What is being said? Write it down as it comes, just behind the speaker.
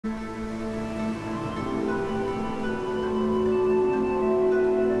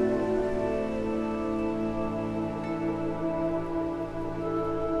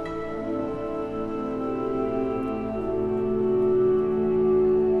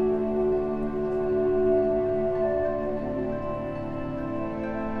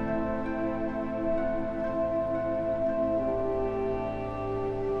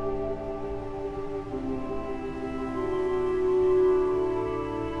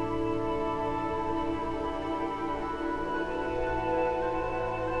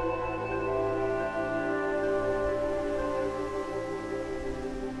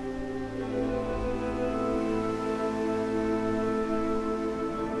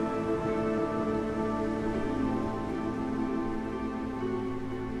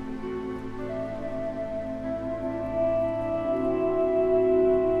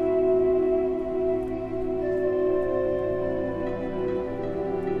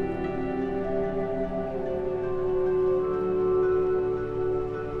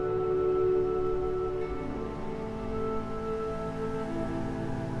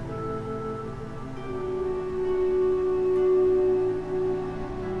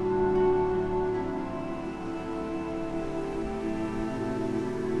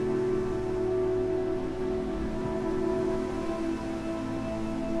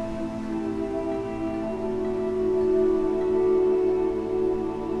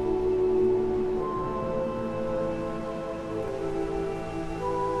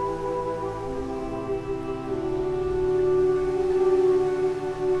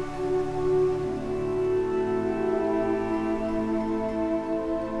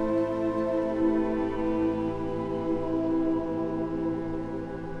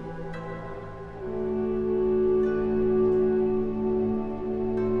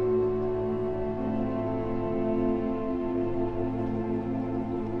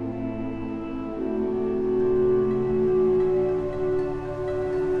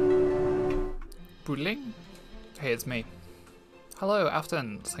Spoodling? Hey, it's me. Hello,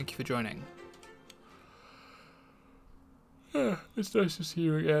 Afton. Thank you for joining. Yeah, it's nice to see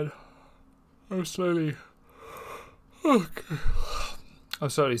you again. I'm slowly... Okay. I'm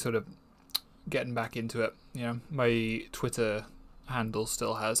slowly sort of getting back into it. You know, my Twitter handle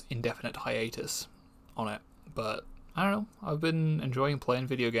still has indefinite hiatus on it, but I don't know. I've been enjoying playing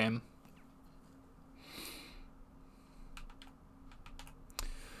video game.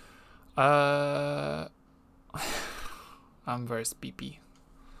 I'm very speepy.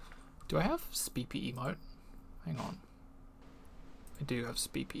 Do I have speepy emote? Hang on. I do have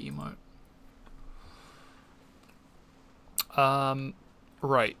speepy emote.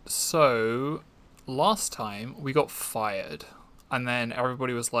 Right, so last time we got fired, and then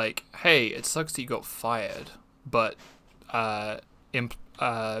everybody was like, hey, it sucks that you got fired, but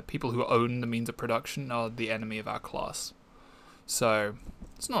people who own the means of production are the enemy of our class. So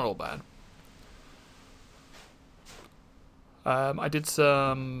it's not all bad. I did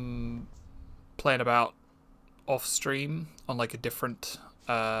some playing about off stream on like a different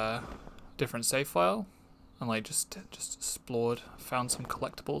save file, and like just explored, found some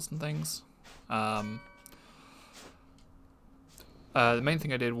collectibles and things. The main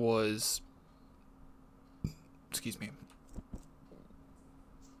thing I did was, excuse me.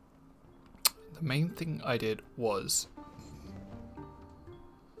 The main thing I did was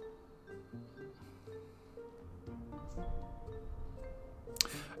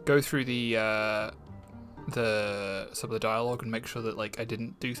go through some of the dialogue and make sure that like I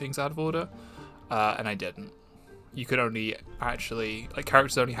didn't do things out of order, and I didn't. You could only actually, like,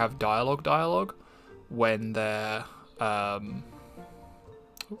 characters only have dialogue when they're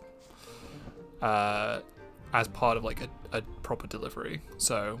as part of like a proper delivery,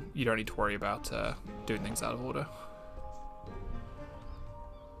 so you don't need to worry about doing things out of order.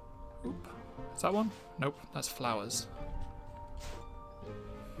 Oop. Is that one? Nope, that's flowers.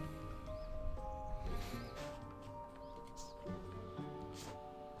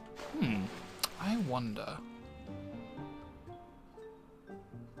 I wonder.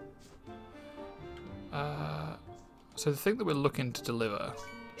 So the thing that we're looking to deliver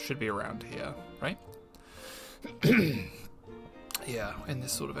should be around here, right? Yeah, in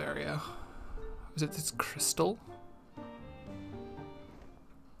this sort of area. Is it this crystal?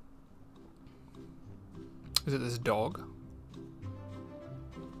 Is it this dog?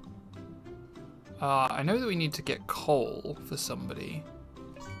 I know that we need to get coal for somebody.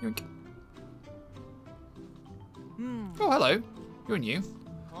 Yoink. Oh, hello. You're new.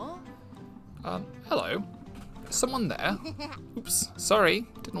 Hello. Is someone there? Oops. Sorry.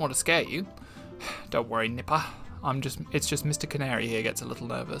 Didn't want to scare you. Don't worry, Nipper. It's just Mr. Canary here gets a little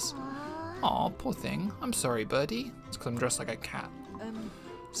nervous. Aw, poor thing. I'm sorry, birdie. It's because I'm dressed like a cat.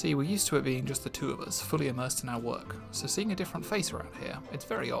 See, we're used to it being just the two of us, fully immersed in our work. So seeing a different face around here, it's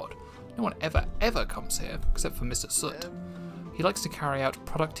very odd. No one ever comes here, except for Mr. Soot. He likes to carry out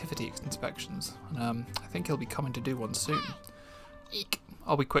productivity inspections, and I think he'll be coming to do one soon. Eek!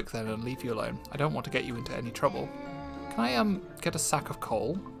 I'll be quick then and leave you alone. I don't want to get you into any trouble. Can I get a sack of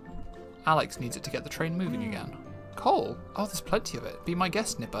coal? Alex needs it to get the train moving again. Coal? Oh, there's plenty of it. Be my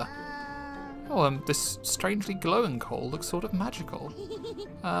guest, Nipper. Oh, this strangely glowing coal looks sort of magical.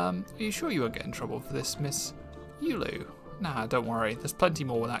 Are you sure you won't get in trouble for this, Miss Yulu? Nah, don't worry. There's plenty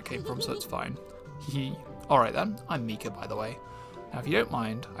more where that came from, so it's fine. Hee. Alright then, I'm Mika, by the way. Now, if you don't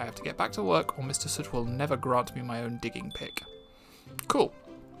mind, I have to get back to work, or Mr. Soot will never grant me my own digging pick. Cool.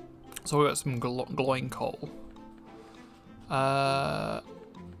 So we got some glowing coal.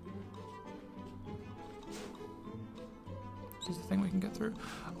 Is this the thing we can get through?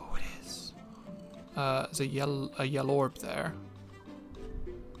 Oh, it is. There's a yellow orb there.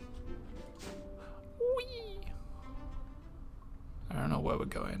 Whee! I don't know where we're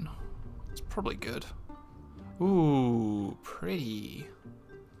going. It's probably good. Ooh, pretty.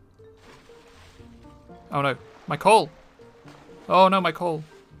 Oh no, my coal! Oh no, my coal!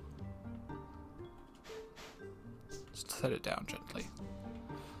 Just set it down gently.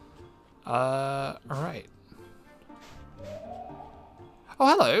 Alright. Oh,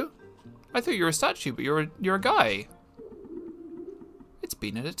 hello! I thought you were a statue, but you're a guy. It's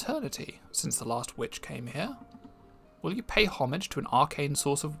been an eternity since the last witch came here. Will you pay homage to an arcane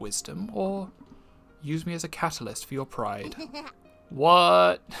source of wisdom, or use me as a catalyst for your pride?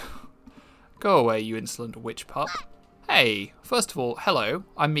 What? Go away, you insolent witch pup. Hey, first of all, hello,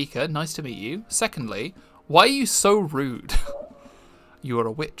 I'm Mika, nice to meet you. Secondly, why are you so rude? You are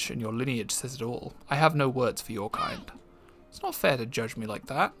a witch, and your lineage says it all. I have no words for your kind. It's not fair to judge me like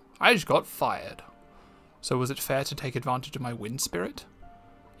that. I just got fired. So was it fair to take advantage of my wind spirit?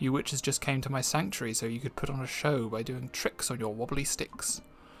 You witches just came to my sanctuary so you could put on a show by doing tricks on your wobbly sticks.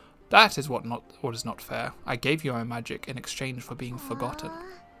 That is what is not fair. I gave you my magic in exchange for being forgotten.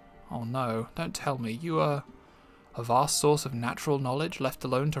 Oh no, don't tell me. You are a vast source of natural knowledge left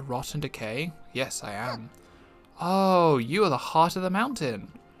alone to rot and decay? Yes, I am. Oh, you are the heart of the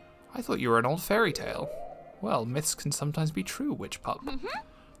mountain. I thought you were an old fairy tale. Well, myths can sometimes be true, witch pup.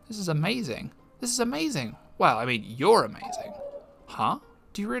 This is amazing. This is amazing. Well, I mean, you're amazing. Huh?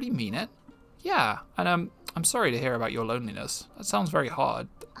 Do you really mean it? Yeah, and I'm sorry to hear about your loneliness. That sounds very hard,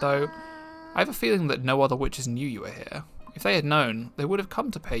 though I have a feeling that no other witches knew you were here. If they had known, they would have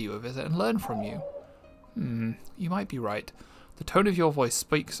come to pay you a visit and learn from you. You might be right. The tone of your voice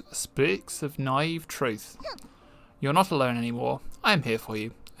speaks of naive truth. You're not alone anymore. I am here for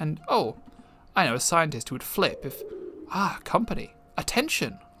you. And, oh, I know a scientist who would flip if... company.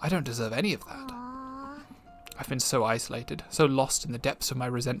 Attention. I don't deserve any of that. I've been so isolated, so lost in the depths of my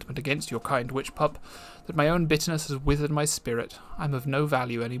resentment against your kind witch pup, that my own bitterness has withered my spirit. I'm of no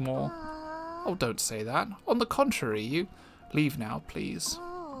value anymore. Oh, don't say that. On the contrary, you... Leave now, please.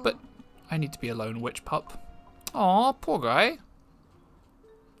 But I need to be alone, witch pup. Aw, poor guy.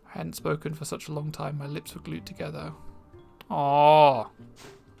 I hadn't spoken for such a long time, my lips were glued together. Aw,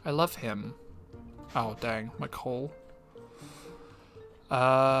 I love him. Oh, dang, my coal.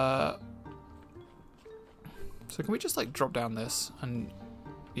 So can we just like drop down this and,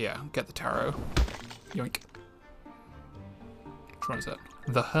 yeah, get the tarot. Yoink. Which one is it?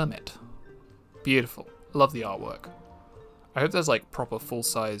 The Hermit. Beautiful. Love the artwork. I hope there's like proper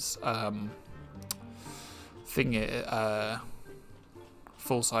full-size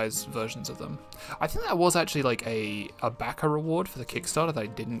full-size versions of them. I think that was actually like a backer reward for the Kickstarter that I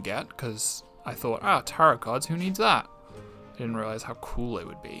didn't get because I thought, tarot cards, who needs that? I didn't realize how cool it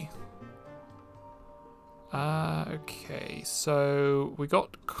would be. Okay, so we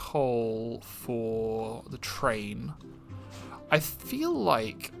got coal for the train. I feel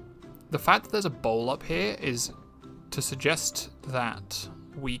like the fact that there's a bowl up here is to suggest that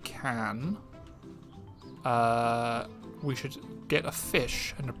we can, we should get a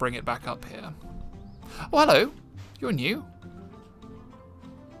fish and bring it back up here. Oh, hello. You're new.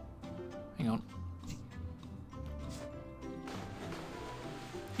 Hang on.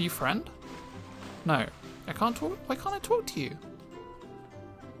 Are you friend? No. I can't talk. Why can't I talk to you?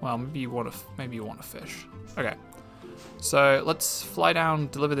 Well, maybe you want a fish. Okay. So let's fly down,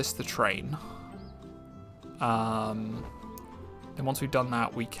 deliver this to the train. Then once we've done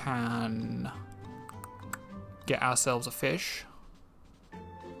that, we can get ourselves a fish.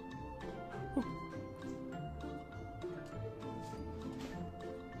 Ooh.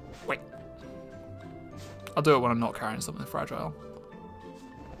 Wait. I'll do it when I'm not carrying something fragile.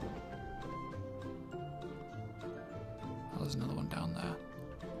 Oh, there's another one down there.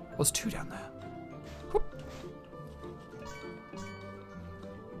 Oh, there's two down there. Whoop.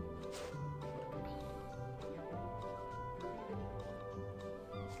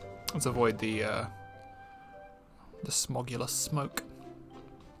 Let's avoid the smogulous smoke.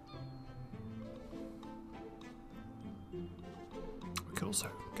 We could also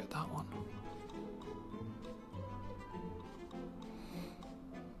get that one.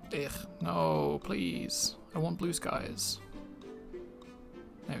 Ugh, no, please. I want blue skies.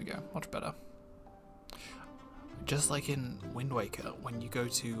 There we go, much better. Just like in Wind Waker, when you go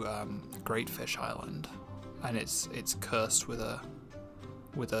to Great Fish Island, and it's cursed with a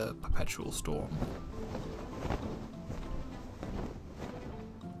perpetual storm.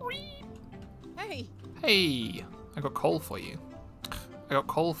 Hey! Hey! I got coal for you. I got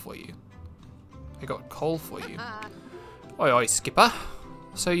coal for you. I got coal for you. Oi, oi, skipper.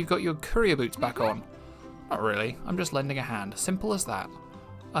 So you've got your courier boots back on. Not really, I'm just lending a hand. Simple as that.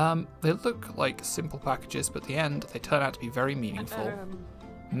 They look like simple packages, but at the end, they turn out to be very meaningful.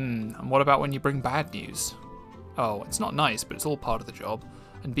 And what about when you bring bad news? Oh, it's not nice, but it's all part of the job.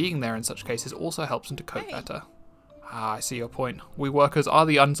 And being there in such cases also helps them to cope better. Ah, I see your point. We workers are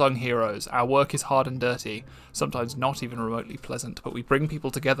the unsung heroes. Our work is hard and dirty, sometimes not even remotely pleasant, but we bring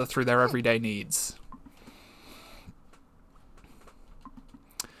people together through their everyday needs.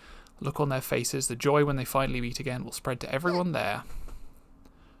 Look on their faces, the joy when they finally meet again will spread to everyone there.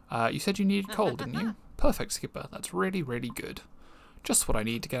 You said you needed coal, didn't you? Perfect, Skipper. That's really, really good. Just what I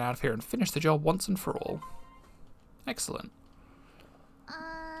need to get out of here and finish the job once and for all. Excellent.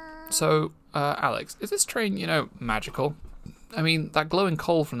 So, Alex, is this train, you know, magical? I mean, that glowing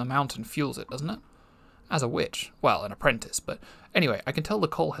coal from the mountain fuels it, doesn't it? As a witch. Well, an apprentice, but anyway, I can tell the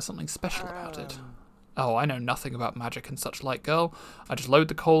coal has something special about it. Oh, I know nothing about magic and such like, girl. I just load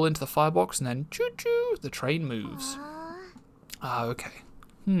the coal into the firebox and then choo-choo, the train moves. Ah, okay.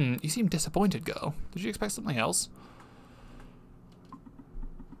 You seem disappointed, girl. Did you expect something else?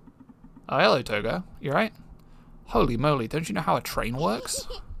 Oh, hello, Toga. You right? Holy moly, don't you know how a train works?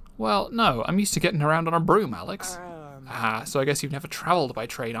 Well, no, I'm used to getting around on a broom, Alex. Ah, so I guess you've never travelled by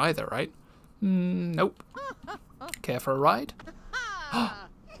train either, right? Nope. Care for a ride?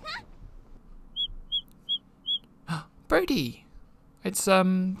 Birdie! It's,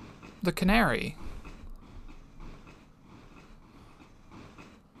 the canary.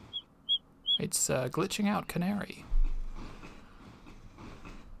 It's, glitching out canary.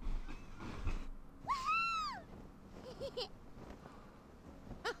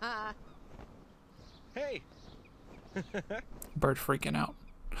 Hey! Bird freaking out.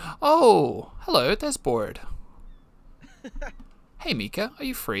 Oh, hello, there's Board. Hey Mika, are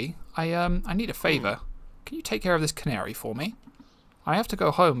you free? I need a favour. Can you take care of this canary for me? I have to go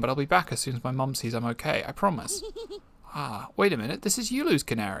home, but I'll be back as soon as my mum sees I'm okay, I promise. Ah, wait a minute, this is Yulu's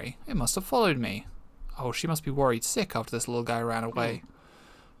canary. It must have followed me. Oh, she must be worried sick after this little guy ran away.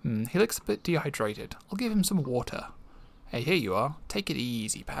 He looks a bit dehydrated. I'll give him some water. Hey, here you are. Take it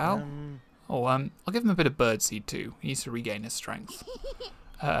easy, pal. I'll give him a bit of birdseed too. He needs to regain his strength.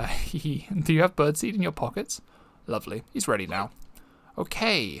 Do you have birdseed in your pockets? Lovely. He's ready now.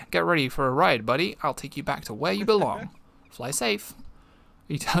 Okay, get ready for a ride, buddy. I'll take you back to where you belong. Fly safe.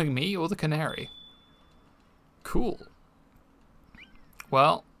 Are you telling me or the canary? Cool.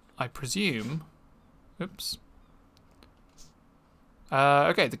 Well, I presume... Oops.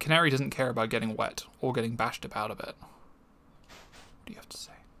 Okay, the canary doesn't care about getting wet or getting bashed about a bit. What do you have to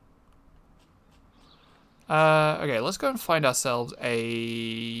say? Okay, let's go and find ourselves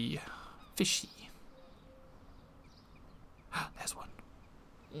a fishy. There's one.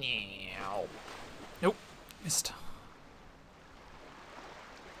 Nope, missed.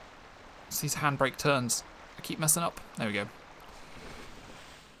 It's these handbrake turns. I keep messing up. There we go.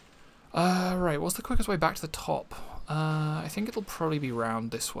 Right, what's the quickest way back to the top? I think it'll probably be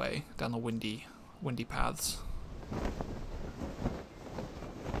round this way, down the windy paths.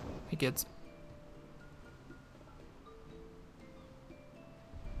 Hey kids.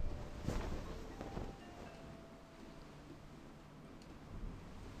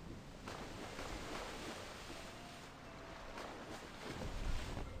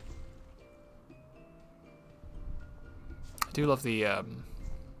 I do love the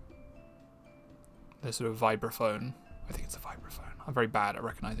sort of vibraphone. I think it's a vibraphone. I'm very bad at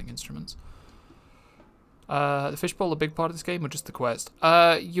recognizing instruments. The fishbowl a big part of this game or just the quest?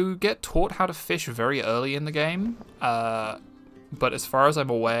 You get taught how to fish very early in the game, but as far as I'm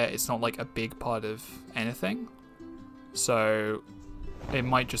aware, it's not like a big part of anything. So it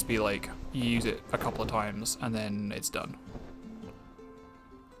might just be like you use it a couple of times and then it's done.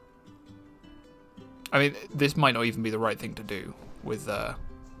 I mean, this might not even be the right thing to do with, there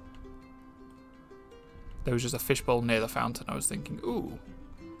was just a fishbowl near the fountain. I was thinking, ooh,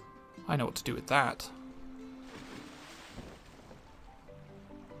 I know what to do with that.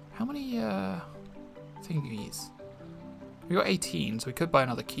 How many, thingies? We got 18, so we could buy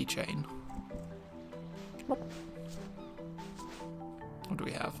another keychain. What do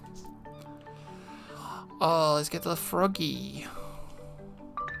we have? Oh, let's get the froggy.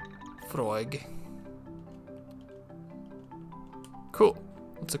 Frog. Cool.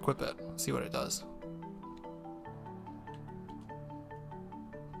 Let's equip it. See what it does.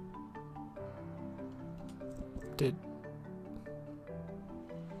 Did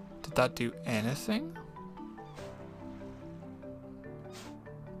that do anything?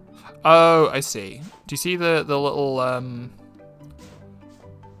 Oh, I see. Do you see the little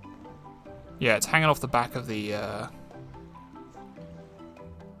yeah, it's hanging off the back of the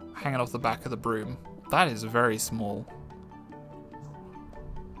broom. That is very small.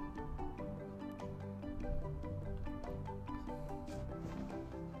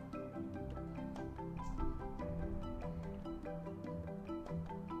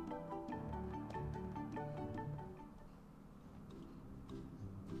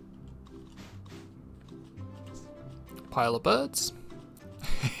 Pile of birds.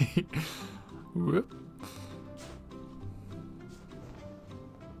 Whoop.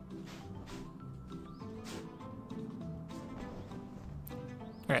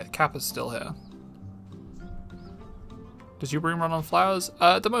 Okay, the Kappa's still here. Does your broom run on flowers?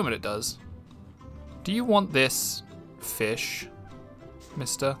 At the moment it does. Do you want this fish,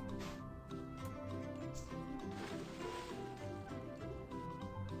 mister?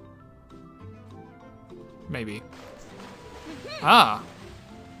 Maybe. Ah.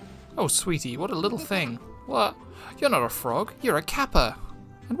 Oh, sweetie, what a little thing. What? You're not a frog, you're a Kappa.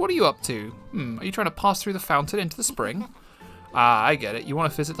 And what are you up to? Are you trying to pass through the fountain into the spring? Ah, I get it. You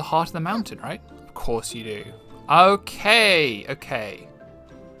want to visit the heart of the mountain, right? Of course you do. Okay, okay.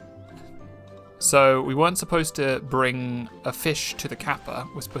 So we weren't supposed to bring a fish to the kappa.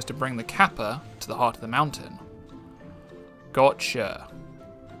 We're supposed to bring the kappa to the heart of the mountain. Gotcha.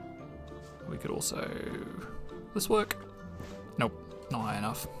 We could also... Will this work? Nope, not high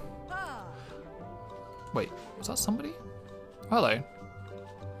enough. Wait, was that somebody? Hello.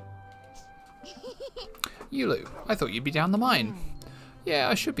 Yulu, I thought you'd be down the mine. Yeah,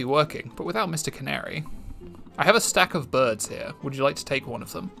 I should be working, but without Mr. Canary. I have a stack of birds here. Would you like to take one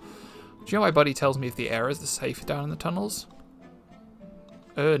of them? Do you know my buddy tells me if the air is safe down in the tunnels?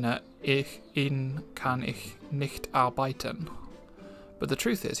 Kann ich nicht arbeiten. But the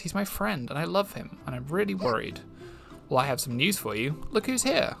truth is, he's my friend, and I love him, and I'm really worried. Well, I have some news for you. Look who's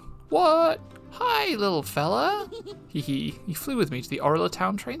here. What? Hi, little fella. He flew with me to the Orla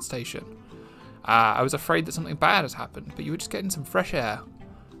Town train station. I was afraid that something bad had happened, but you were just getting some fresh air.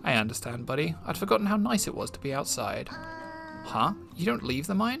 I understand, buddy. I'd forgotten how nice it was to be outside. Huh? You don't leave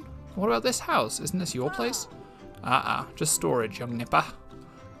the mine? What about this house? Isn't this your place? Just storage, young nipper.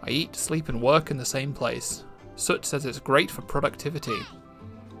 I eat, sleep, and work in the same place. Soot says it's great for productivity.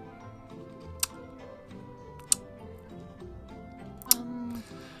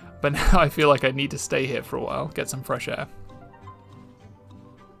 But now I feel like I need to stay here for a while, get some fresh air.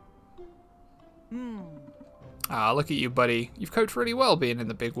 Ah, look at you, buddy. You've coped really well being in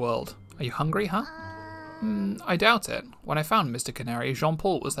the big world. Are you hungry, huh? I doubt it. When I found Mr. Canary,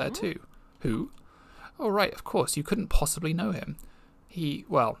 Jean-Paul was there too. Who? Oh, right, of course. You couldn't possibly know him.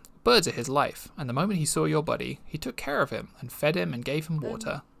 Well, birds are his life, and the moment he saw your buddy, he took care of him and fed him and gave him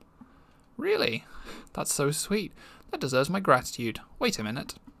water. Really? That's so sweet. That deserves my gratitude. Wait a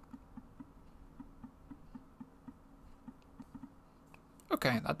minute.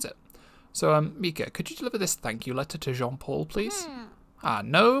 Okay, that's it. So, Mika, could you deliver this thank you letter to Jean-Paul, please? Ah,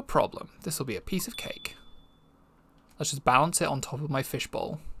 no problem. This will be a piece of cake. Let's just balance it on top of my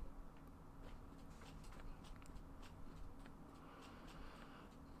fishbowl.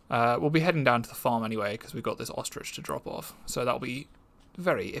 We'll be heading down to the farm anyway, because we've got this ostrich to drop off. So that'll be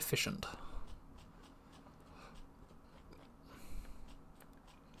very efficient.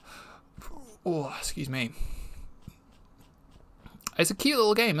 Oh, excuse me. It's a cute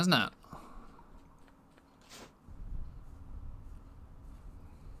little game, isn't it?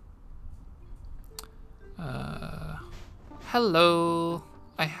 Hello,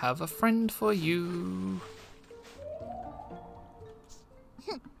 I have a friend for you.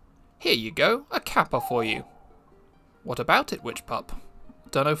 Here you go, a kappa for you. What about it, witch pup?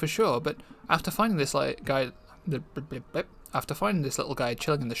 Dunno for sure, but after finding this little guy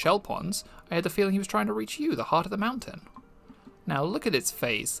chilling in the shell ponds, I had the feeling he was trying to reach you, the heart of the mountain. Now look at its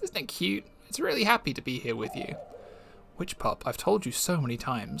face, isn't it cute? It's really happy to be here with you. Witch pup, I've told you so many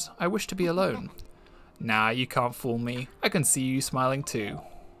times, I wish to be alone. Nah, you can't fool me. I can see you smiling too.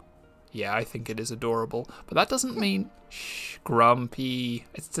 Yeah, I think it is adorable, but that doesn't mean... Shh, Grumpy.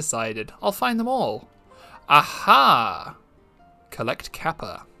 It's decided. I'll find them all. Aha! Collect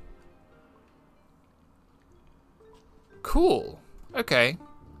kappa. Cool. Okay.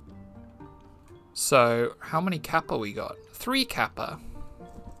 So, how many kappa we got? 3 kappa.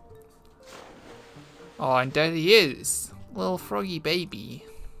 Oh, and there he is. Little froggy baby.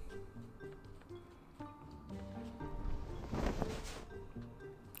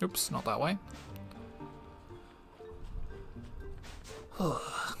 Oops, not that way.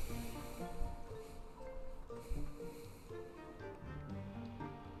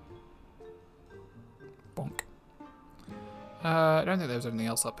 Bonk. I don't think there was anything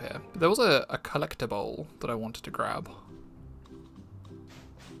else up here. But there was a collectible that I wanted to grab.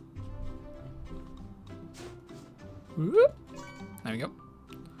 Whoop. There we go.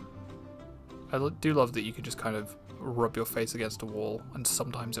 I do love that you can just kind of rub your face against a wall, and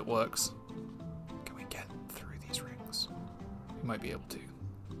sometimes it works. Can we get through these rings? We might be able to.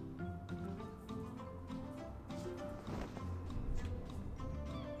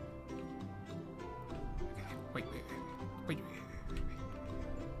 Okay, wait.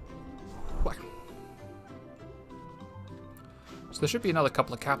 Whack. So there should be another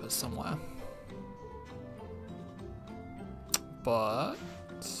couple of kappas somewhere. But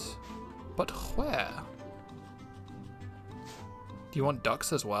where? Do you want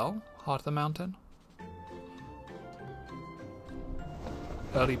ducks as well? Heart of the mountain?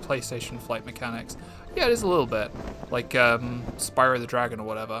 Early PlayStation flight mechanics. Yeah, it is a little bit. Like Spyro the Dragon or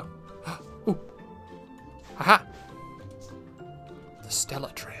whatever. Ooh. Haha! The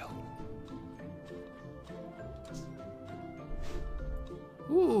Stellar Trail.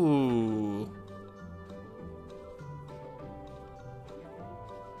 Ooh.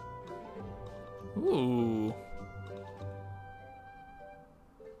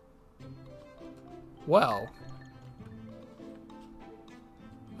 well.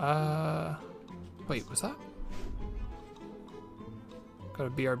 Wait, was that? Go to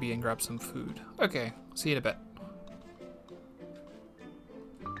BRB and grab some food. Okay, see you in a bit.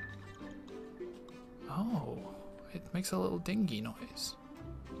 Oh, it makes a little dingy noise.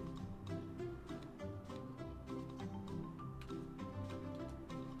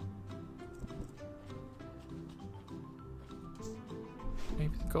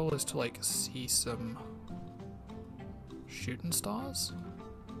 Maybe the goal is to like see some shooting stars?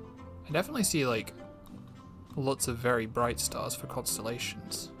 I definitely see like lots of very bright stars for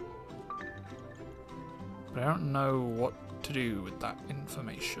constellations. But I don't know what to do with that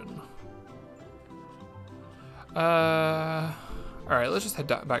information. Alright, let's just head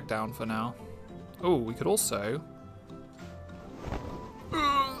back down for now. Oh, we could also...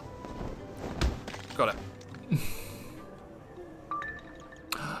 Got it.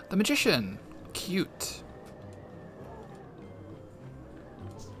 The magician! Cute.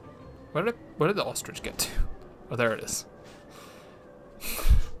 Where did the ostrich get to? Oh, there it is.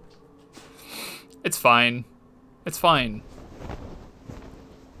 It's fine. It's fine.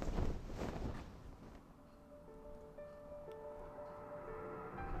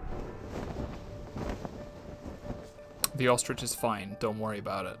 The ostrich is fine. Don't worry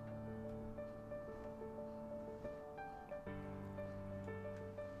about it.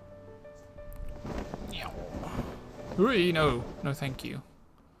 Ooh, no. No, thank you.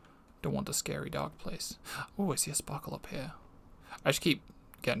 Don't want a scary dark place. Oh, I see a sparkle up here. I just keep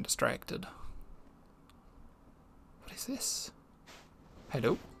getting distracted. What is this?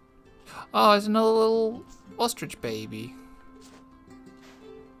 Hello? Oh, it's another little ostrich baby.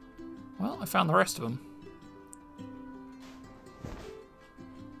 Well, I found the rest of them.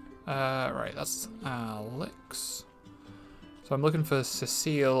 Right, that's Alex. So I'm looking for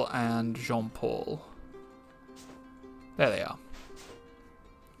Cecile and Jean-Paul. There they are.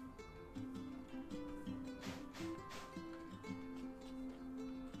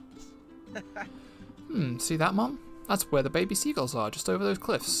 See that, Mom? That's where the baby seagulls are, just over those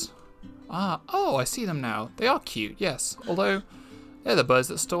cliffs. Ah, oh, I see them now. They are cute, yes. Although, they're the birds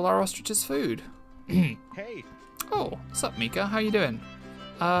that stole our ostrich's food. Hey! Oh, what's up, Mika? How you doing?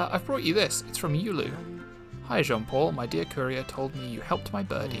 I've brought you this. It's from Yulu. Hi, Jean-Paul. My dear courier told me you helped my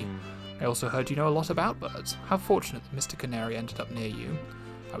birdie. I also heard you know a lot about birds. How fortunate that Mr. Canary ended up near you.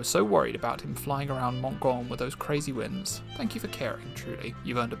 I was so worried about him flying around Montgomery with those crazy winds. Thank you for caring, truly.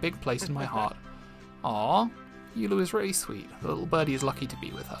 You've earned a big place in my heart. Aww, Yulu is really sweet. The little birdie is lucky to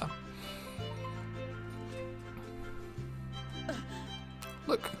be with her.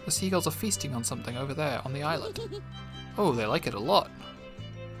 Look, the seagulls are feasting on something over there on the islet. Oh, they like it a lot.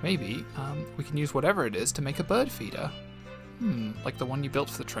 Maybe we can use whatever it is to make a bird feeder. Like the one you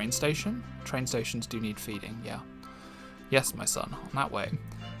built for the train station? Train stations do need feeding, yeah. Yes, my son, on that way.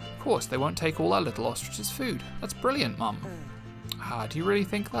 Of course, they won't take all our little ostrich's food. That's brilliant, Mum. Ah, do you really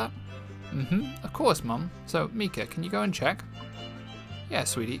think that? Of course, Mum. So, Mika, can you go and check? Yeah,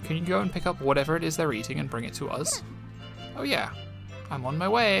 sweetie, can you go and pick up whatever it is they're eating and bring it to us? Oh yeah, I'm on my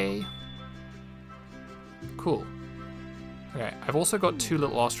way. Cool. Okay, I've also got 2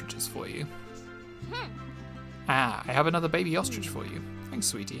 little ostriches for you. Ah, I have another baby ostrich for you. Thanks,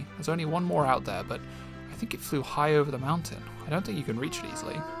 sweetie. There's only one more out there, but I think it flew high over the mountain. I don't think you can reach it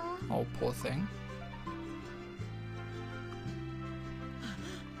easily. Oh, poor thing.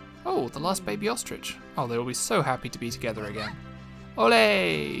 Oh, the last baby ostrich. Oh, they will be so happy to be together again.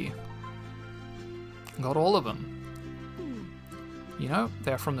 Olé! Got all of them. You know,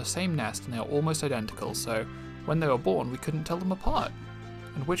 they're from the same nest and they're almost identical, so when they were born we couldn't tell them apart.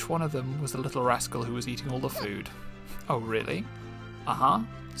 And which one of them was the little rascal who was eating all the food? Oh, really? Uh-huh.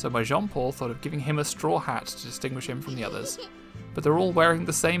 So my Jean-Paul thought of giving him a straw hat to distinguish him from the others. But they're all wearing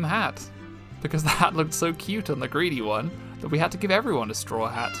the same hat. Because the hat looked so cute on the greedy one that we had to give everyone a straw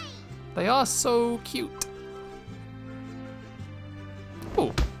hat. They are so cute.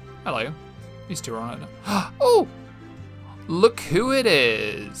 Oh, hello. These two are on it. Oh! Look who it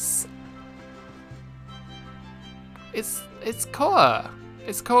is. It's Koa.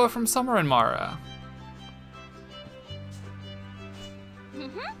 It's Koa from Summer and Mara.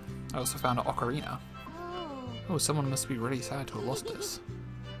 I also found an ocarina. Oh, someone must be really sad to have lost this.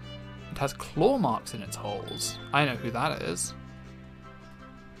 It has claw marks in its holes. I know who that is.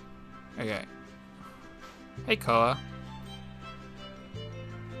 Okay. Hey, Koa.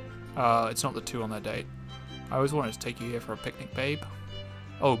 It's not the 2 on their date. I always wanted to take you here for a picnic, babe.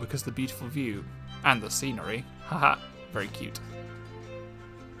 Oh, because the beautiful view. And the scenery. Haha, very cute.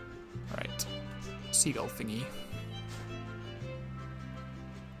 Right. Seagull thingy.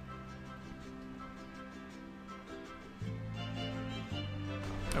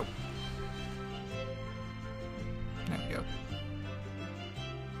 Oh. There we go.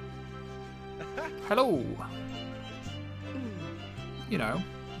 Hello! You know,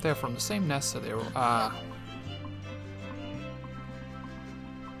 they're from the same nest, so they're all...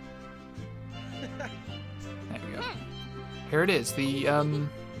 There we go. Here it is, the,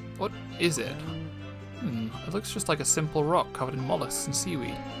 what is it? It looks just like a simple rock covered in mollusks and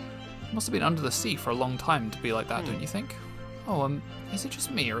seaweed. It must have been under the sea for a long time to be like that, don't you think? Oh, is it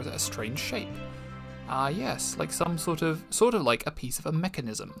just me, or is it a strange shape? Ah, yes, like some sort of like a piece of a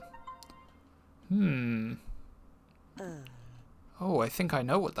mechanism. Oh, I think I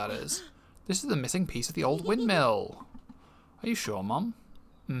know what that is. This is the missing piece of the old windmill. Are you sure, Mum?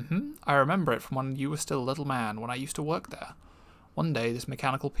 I remember it from when you were still a little man, when I used to work there. One day, this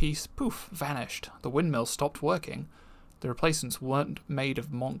mechanical piece, poof, vanished. The windmill stopped working. The replacements weren't made of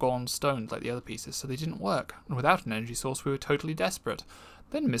Montgaunt stones like the other pieces, so they didn't work. And without an energy source, we were totally desperate.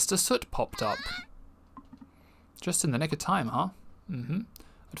 Then Mr. Soot popped up. Just in the nick of time, huh?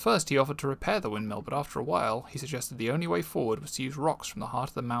 At first, he offered to repair the windmill, but after a while, he suggested the only way forward was to use rocks from the heart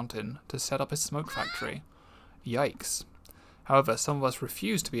of the mountain to set up his smoke factory. Yikes. However, some of us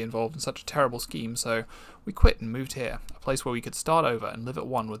refused to be involved in such a terrible scheme, so we quit and moved here, a place where we could start over and live at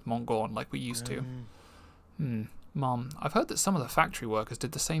one with Montgaunt like we used to. Mom, I've heard that some of the factory workers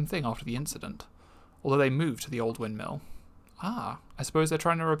did the same thing after the incident, although they moved to the old windmill. Ah, I suppose they're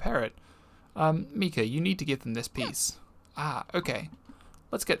trying to repair it. Mika, you need to give them this piece. Ah, okay.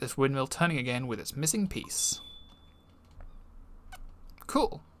 Let's get this windmill turning again with its missing piece.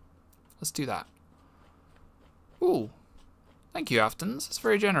 Cool. Let's do that. Ooh. Thank you, Aftons. It's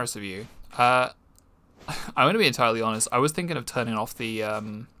very generous of you. I'm going to be entirely honest. I was thinking of turning off the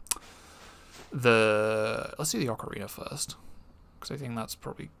let's do the ocarina first, because I think that's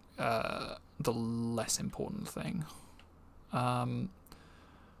probably the less important thing. Oh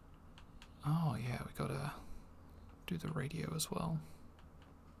yeah, we gotta do the radio as well.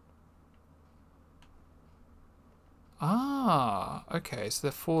 Ah, okay. So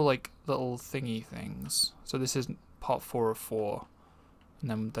they're 4 like little thingy things. So this is part 4 of 4.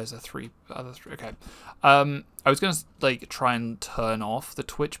 And then there's a other 3. Okay. I was gonna like try and turn off the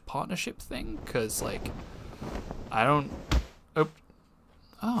Twitch partnership thing, because like I don't.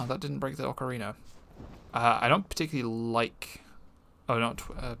 Oh, that didn't break the ocarina. I don't particularly like. Oh, not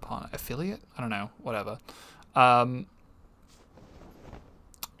partner, affiliate. I don't know. Whatever.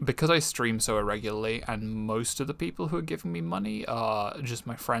 Because I stream so irregularly, and most of the people who are giving me money are just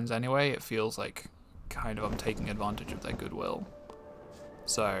my friends anyway, it feels like kind of I'm taking advantage of their goodwill.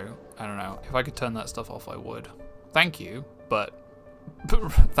 So, I don't know. If I could turn that stuff off, I would. Thank you, but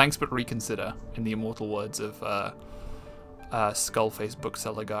thanks but reconsider, in the immortal words of Skullface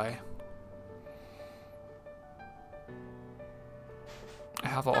bookseller guy. I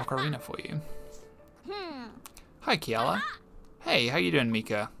have an ocarina for you. Hi, Kiala. Hey, how you doing,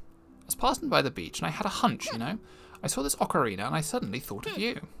 Mika? I was passing by the beach and I had a hunch, you know? I saw this ocarina and I suddenly thought of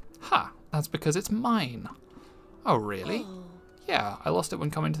you. Ha, that's because it's mine. Oh, really? Yeah, I lost it when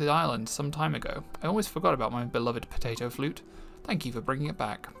coming to the island some time ago. I always forgot about my beloved potato flute. Thank you for bringing it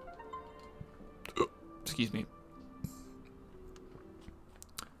back. Excuse me.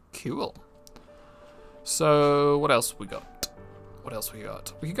 Cool. So, what else we got? What else we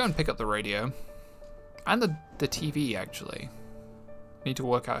got? We could go and pick up the radio. And the TV, actually. Need to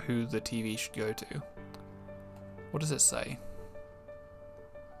work out who the TV should go to. What does it say?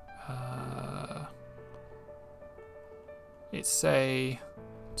 It's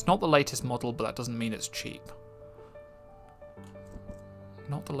not the latest model, but that doesn't mean it's cheap.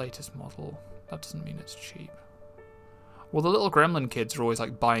 Not the latest model. That doesn't mean it's cheap. Well, the little gremlin kids are always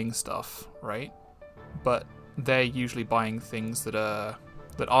like buying stuff, right? But they're usually buying things that are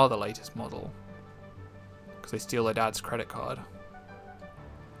the latest model, because they steal their dad's credit card.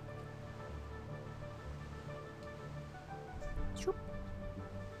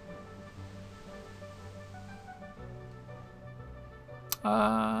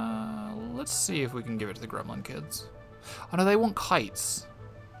 Let's see if we can give it to the gremlin kids. Oh no, they want kites.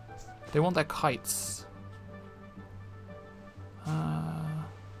 They want their kites.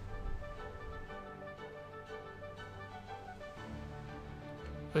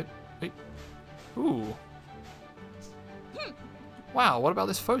 Wait. Ooh. Wow, what about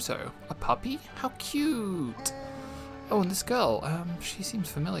this photo? A puppy? How cute! Oh, and this girl, she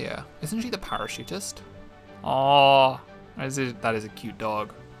seems familiar. Isn't she the parachutist? Aww, that is a cute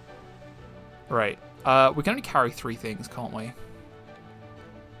dog. Right, we can only carry 3 things, can't we?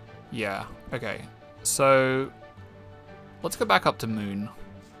 Yeah, okay. So, let's go back up to Moon.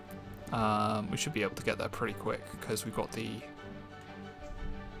 We should be able to get there pretty quick, because we've got the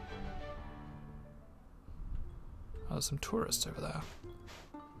Oh, there's some tourists over there.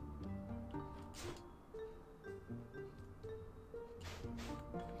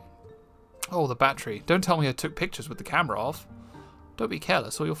 Oh, the battery. Don't tell me I took pictures with the camera off. Don't be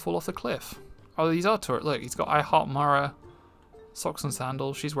careless or you'll fall off the cliff. Oh, these are tourists. Look, he's got I Heart Mara, socks and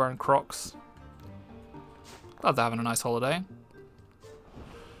sandals. She's wearing Crocs. Glad they're having a nice holiday.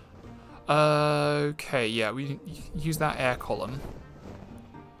 Okay, yeah, we use that air column.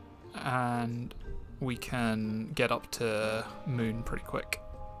 And we can get up to Moon pretty quick.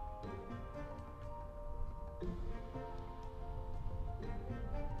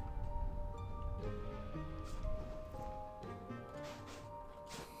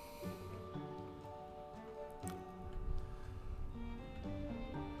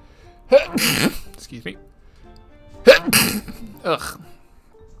 Excuse me. Ugh.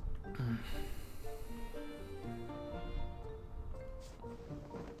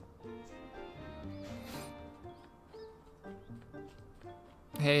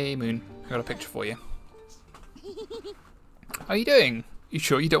 Hey, Moon. I got a picture for you. How are you doing? You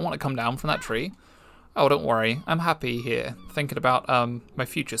sure you don't want to come down from that tree? Oh, don't worry. I'm happy here, thinking about my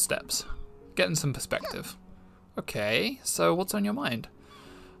future steps. Getting some perspective. Okay, so what's on your mind?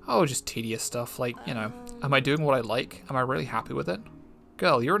 Oh, just tedious stuff, like, you know, am I doing what I like? Am I really happy with it?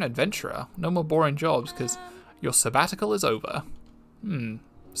 Girl, you're an adventurer. No more boring jobs, because your sabbatical is over.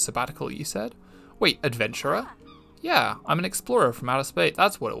 Sabbatical, you said? Wait, adventurer? Yeah, I'm an explorer from outer space.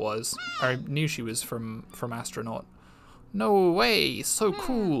 That's what it was. I knew she was from astronaut. No way, so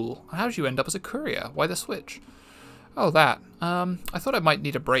cool. How did you end up as a courier? Why the switch? Oh, that. I thought I might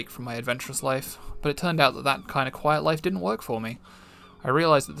need a break from my adventurous life, but it turned out that that kind of quiet life didn't work for me. I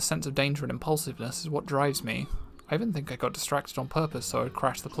realized that the sense of danger and impulsiveness is what drives me. I even think I got distracted on purpose so I'd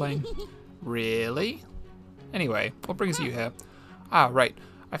crash the plane. Really? Anyway, what brings you here? Ah, right.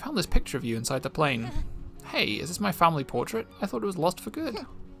 I found this picture of you inside the plane. Hey, is this my family portrait? I thought it was lost for good.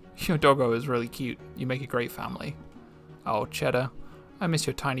 Your doggo is really cute. You make a great family. Oh, Cheddar. I miss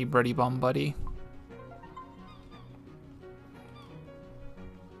your tiny bready bum, buddy.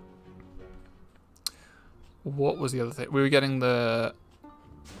 What was the other thing? We were getting the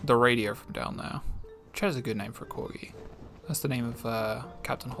radio from down there. Cheddar's a good name for a corgi. That's the name of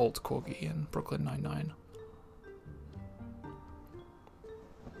Captain Holt's corgi in Brooklyn Nine-Nine.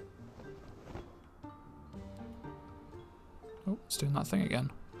 Oh, it's doing that thing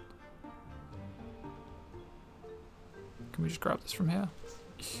again. Can we just grab this from here?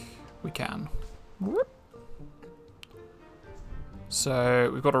 We can.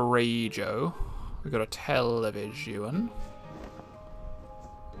 So, we've got a radio. We've got a television.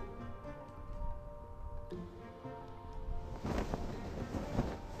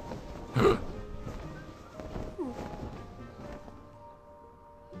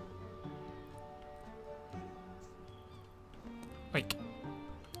 Wait.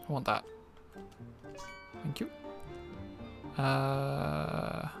 I want that. Thank you.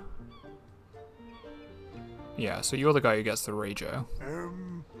 Yeah, so you're the guy who gets the radio.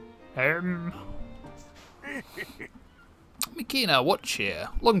 Mikina, what cheer?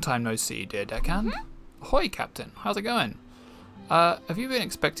 Long time no see, dear deckhand. Ahoy, Captain. How's it going? Have you been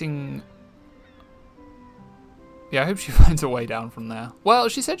expecting... Yeah, I hope she finds a way down from there. Well,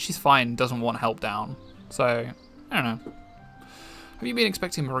 she said she's fine, doesn't want help down. So, I don't know. Have you been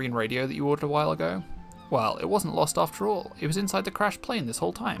expecting a marine radio that you ordered a while ago? Well, it wasn't lost after all. It was inside the crashed plane this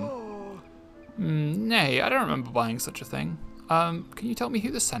whole time. Nay, I don't remember buying such a thing. Can you tell me who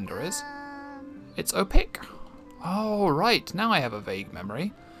the sender is? It's Opic. Oh, right. Now I have a vague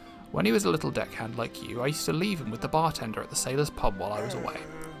memory. When he was a little deckhand like you, I used to leave him with the bartender at the sailor's pub while I was away.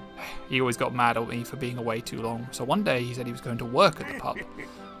 He always got mad at me for being away too long, so one day he said he was going to work at the pub.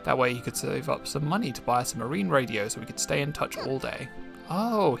 That way he could save up some money to buy us a marine radio so we could stay in touch all day.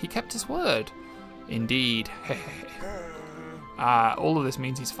 Oh, he kept his word. Indeed. All of this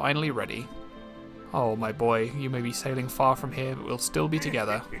means he's finally ready. Oh, my boy, you may be sailing far from here, but we'll still be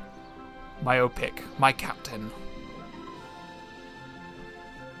together. My Opic, my captain.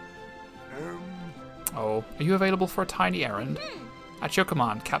 Oh, are you available for a tiny errand? At your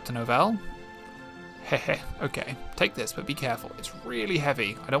command, Captain Ovell. Hehe, okay. Take this, but be careful. It's really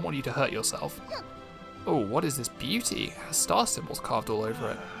heavy. I don't want you to hurt yourself. Oh, what is this beauty? It has star symbols carved all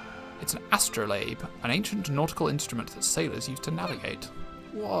over it. It's an astrolabe, an ancient nautical instrument that sailors used to navigate.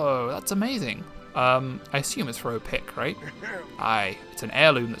 Whoa, that's amazing. I assume it's for Opic, right? Aye, it's an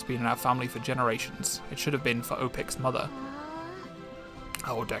heirloom that's been in our family for generations. It should have been for Opic's mother.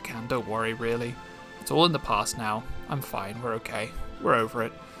 Oh, deckhand, don't worry, really. It's all in the past now. I'm fine, we're okay. We're over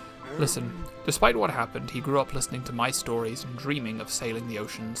it. Listen, despite what happened, he grew up listening to my stories and dreaming of sailing the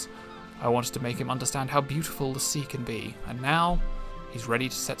oceans. I wanted to make him understand how beautiful the sea can be, and now he's ready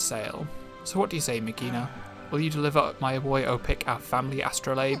to set sail. So what do you say, Mikina? Will you deliver my boy Opik our family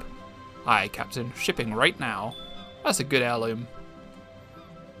astrolabe? Aye, Captain. Shipping right now. That's a good heirloom.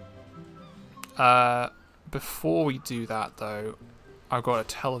 Before we do that, though, I've got a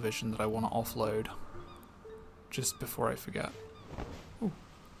television that I want to offload. Just before I forget. Ooh,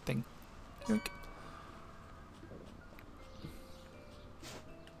 ding. Yoink.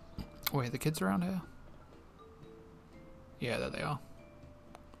 Wait, are the kids around here? Yeah, there they are.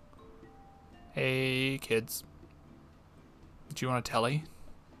 Hey, kids. Do you want a telly?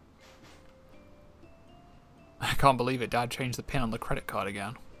 I can't believe it. Dad changed the pin on the credit card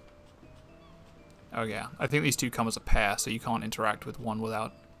again. Oh yeah, I think these two come as a pair, so you can't interact with one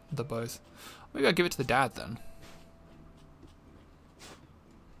without the both. Maybe I'll give it to the dad then.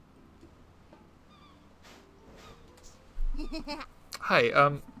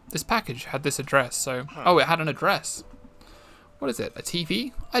 Hi, this package had this address, so... Oh, it had an address. What is it, a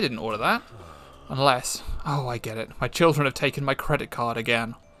TV? I didn't order that. Unless... Oh, I get it. My children have taken my credit card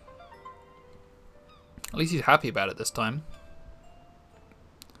again. At least he's happy about it this time.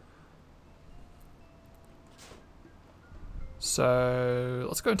 So,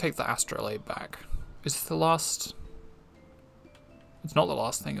 let's go and take the astrolabe back. Is this the last... It's not the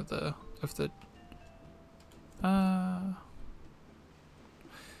last thing of the...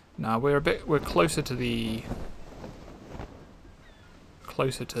 No, we're closer to the...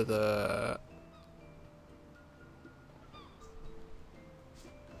 Closer to the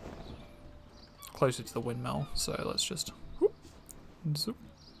windmill, so let's just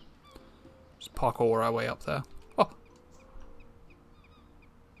parkour our way up there. Oh.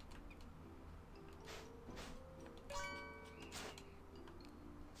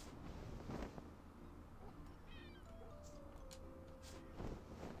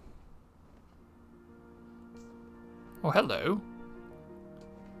 Oh, hello.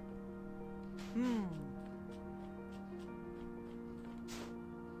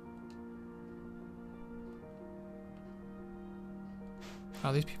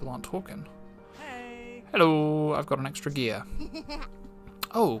 Oh, these people aren't talking. Hey. Hello, I've got an extra gear.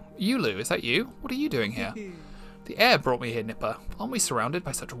 Oh, Yulu, is that you? What are you doing here? The air brought me here, Nipper. Aren't we surrounded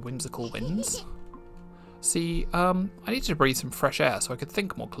by such whimsical winds? See, I needed to breathe some fresh air so I could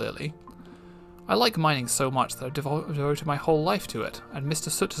think more clearly. I like mining so much that I've devoted my whole life to it, and Mr.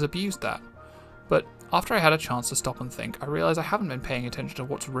 Soot has abused that. But after I had a chance to stop and think, I realized I haven't been paying attention to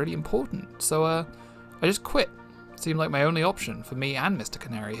what's really important, so I just quit. Seemed like my only option for me and Mr.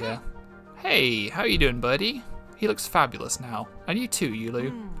 Canary here. Hey, how you doing, birdie? He looks fabulous now. And you too,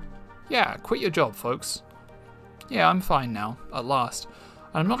 Yulu. Yeah, quit your job, folks. Yeah, I'm fine now, at last.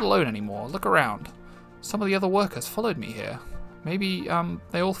 And I'm not alone anymore. Look around. Some of the other workers followed me here. Maybe,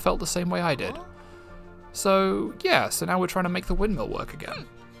 they all felt the same way I did. So, yeah, so now we're trying to make the windmill work again.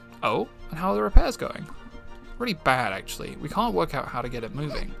 Oh, and how are the repairs going? Really bad, actually. We can't work out how to get it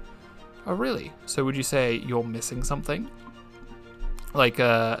moving. Oh, really? So would you say you're missing something? Like,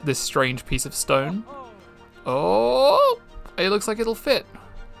 this strange piece of stone? Oh, it looks like it'll fit.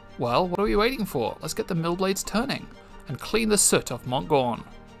 Well, what are we waiting for? Let's get the mill blades turning and clean the soot off Montgorn.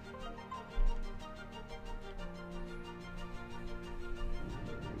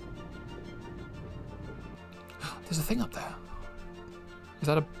 There's a thing up there. Is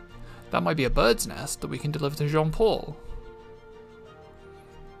that that might be a bird's nest that we can deliver to Jean-Paul.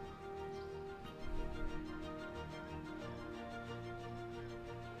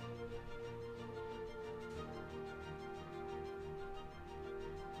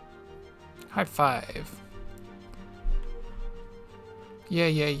 High five.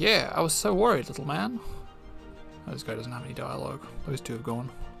 Yeah. I was so worried, little man. Oh, this guy doesn't have any dialogue. Those two have gone.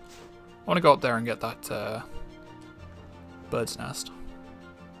 I want to go up there and get that bird's nest.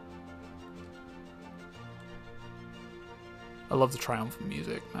 I love the triumphant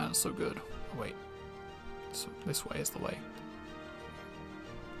music, man. It's so good. Oh, wait. So this way is the way.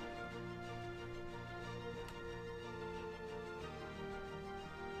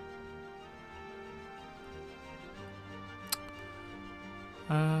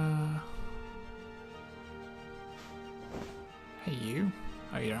 Hey you.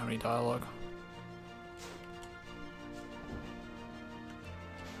 Oh, you don't have any dialogue.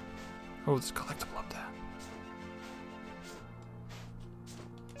 Oh, there's a collectible up there.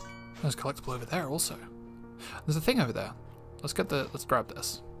 There's a collectible over there also. There's a thing over there. Let's grab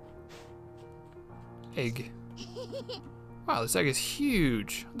this. Egg. Wow, this egg is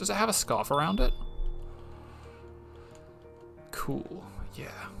huge. Does it have a scarf around it? Cool. Yeah.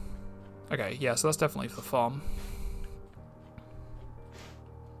 Okay, yeah, so that's definitely for the farm.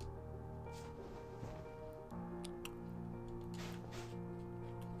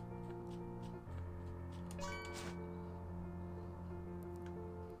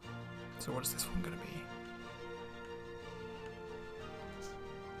 So what is this one going to be?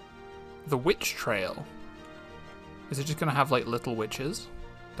 The Witch Trail. Is it just going to have like little witches?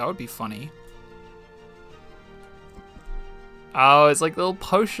 That would be funny. Oh, it's like little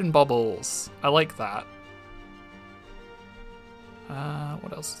potion bubbles. I like that.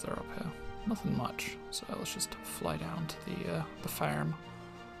 What else is there up here? Nothing much. So let's just fly down to the farm.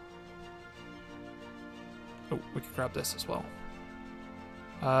 Oh, we could grab this as well.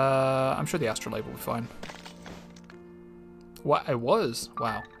 I'm sure the astrolabe will be fine. What? It was?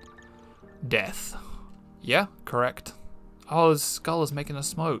 Wow. Death. Yeah, correct. Oh, his skull is making a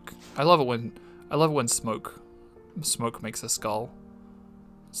smoke. I love it when smoke makes a skull.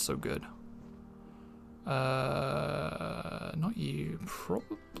 It's so good. Not you.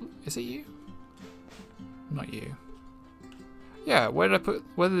 Probably. Is it you? Not you. Yeah, where did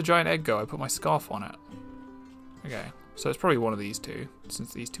the giant egg go? I put my scarf on it. Okay, so it's probably one of these two,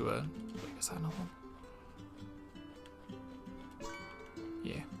 since these two are... Is that another one?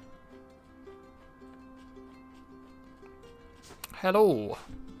 Yeah. Hello.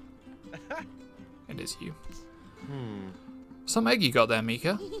 It is you. Some egg you got there,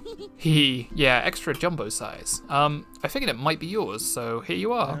 Mika. Hee, yeah, extra jumbo size. I figured it might be yours, so here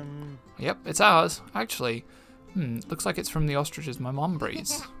you are. Yep, it's ours, actually. Looks like it's from the ostriches my mom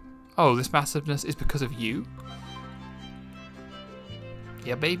breeds. Oh, this massiveness is because of you?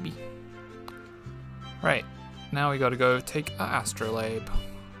 Yeah, baby. Right, now we gotta go take our astrolabe.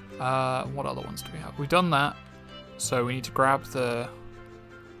 What other ones do we have? We've done that, so we need to grab the...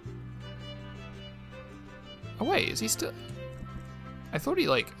 Oh wait, is he still... I thought he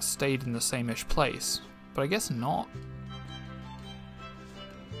like stayed in the same-ish place, but I guess not.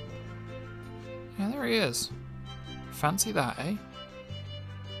 Yeah, there he is. Fancy that, eh?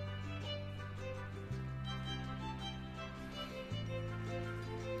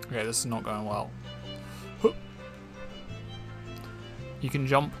 Okay, this is not going well. You can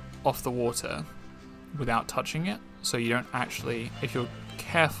jump off the water without touching it, so you don't actually, if you're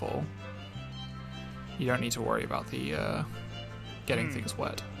careful, you don't need to worry about the getting things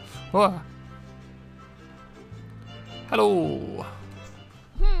wet. Whoa. Hello.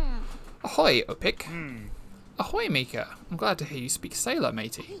 Ahoy, Opik. Ahoy, Mika. I'm glad to hear you speak sailor,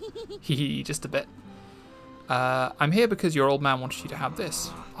 matey. Hehe, just a bit. I'm here because your old man wanted you to have this.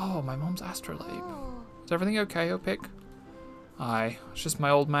 Oh, my mom's astrolabe. Is everything okay, Opik? Aye, it's just my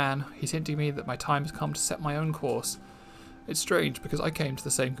old man. He's hinting me that my time has come to set my own course. It's strange because I came to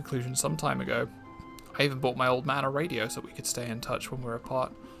the same conclusion some time ago. I even bought my old man a radio so we could stay in touch when we were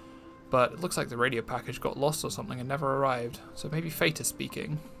apart. But it looks like the radio package got lost or something and never arrived, so maybe fate is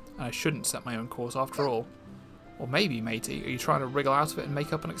speaking, and I shouldn't set my own course after all. Or maybe, matey, are you trying to wriggle out of it and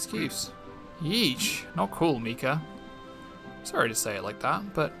make up an excuse? Yeesh, not cool, Mika. Sorry to say it like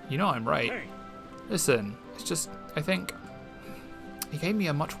that, but you know I'm right. Listen, it's just, I think, he gave me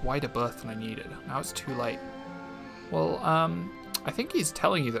a much wider berth than I needed. Now it's too late. Well, I think he's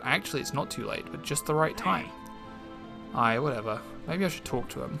telling you that actually it's not too late, but just the right time. Aye, whatever. Maybe I should talk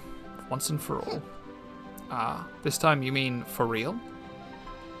to him, once and for all. Ah, this time you mean for real?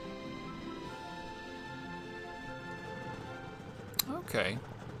 Okay.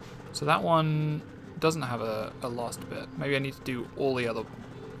 So that one doesn't have a last bit. Maybe I need to do all the other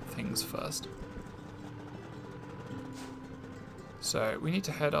things first. So we need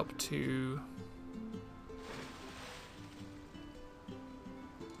to head up to...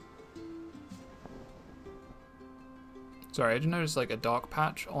 Sorry, I just noticed like a dark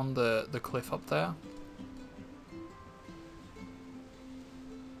patch on the cliff up there.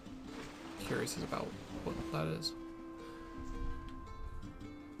 Curious about what that is.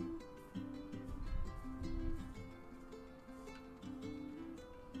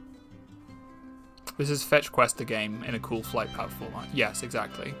 This is Fetch Quest the game in a cool flight path format. Yes,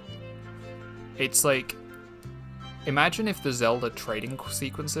 exactly. It's like, imagine if the Zelda trading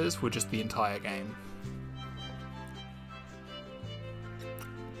sequences were just the entire game.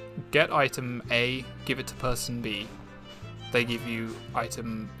 Get item A, give it to person B. They give you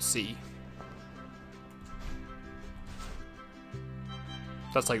item C.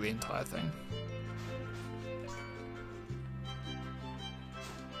 That's like the entire thing.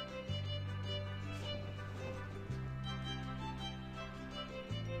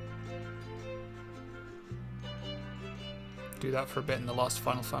 Do that for a bit in the last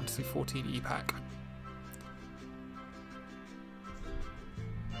Final Fantasy XIV e-pack.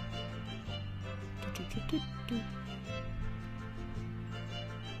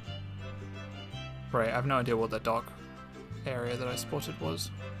 Right, I have no idea what that dark area that I spotted was.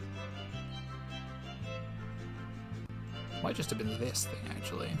 Might just have been this thing,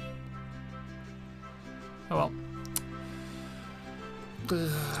 actually. Oh well.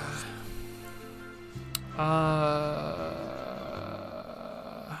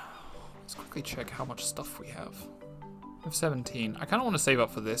 Let's quickly check how much stuff we have. We have 17. I kind of want to save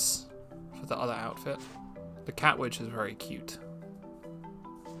up for this, for the other outfit. The cat witch is very cute.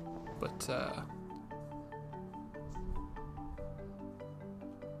 But,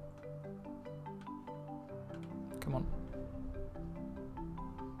 come on.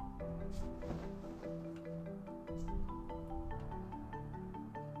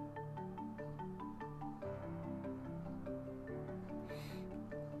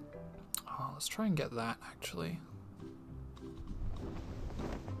 Oh, let's try and get that, actually.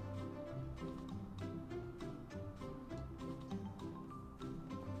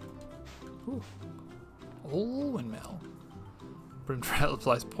 Ooh. All windmill. Brim Trail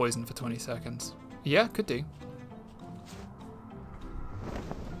applies poison for 20 seconds. Yeah, could do.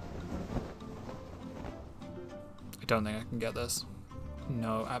 I don't think I can get this.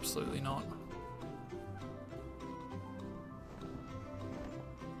 No, absolutely not.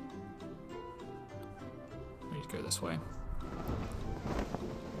 We need to go this way.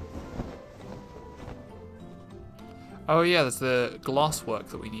 Oh yeah, there's the glass work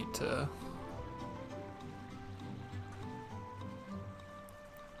that we need to...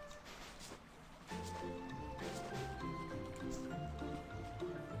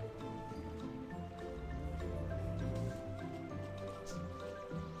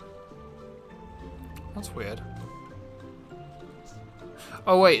 That's weird.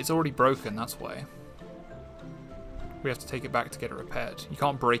 Oh wait, it's already broken, that's why. We have to take it back to get it repaired. You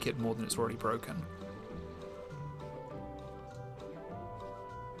can't break it more than it's already broken.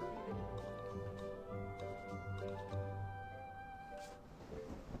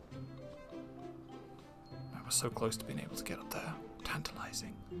 I was so close to being able to get up there.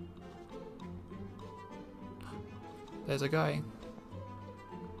 Tantalizing. There's a guy.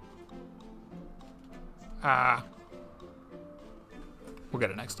 Ah. We'll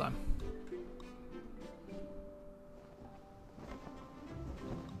get it next time.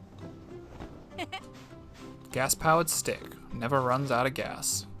 Gas-powered stick. Never runs out of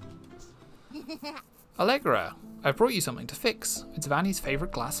gas. Allegra, I've brought you something to fix. It's Vanny's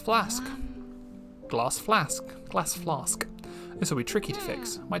favorite glass flask. Glass flask. Glass flask. This will be tricky to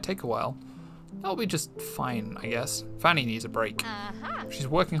fix. Might take a while. That'll be just fine, I guess. Vanny needs a break. She's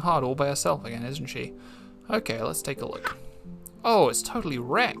working hard all by herself again, isn't she? Okay, let's take a look. Oh, it's totally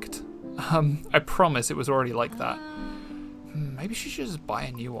wrecked. I promise it was already like that. Maybe she should just buy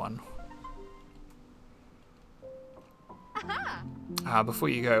a new one. Before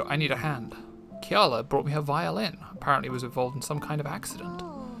you go, I need a hand. Kiala brought me her violin. Apparently it was involved in some kind of accident.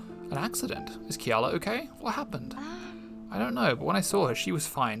 An accident? Is Kiala okay? What happened? I don't know, but when I saw her, she was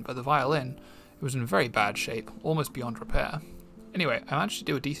fine, but the violin, it was in very bad shape, almost beyond repair. Anyway, I managed to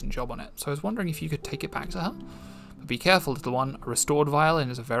do a decent job on it, so I was wondering if you could take it back to her? But be careful, little one. A restored violin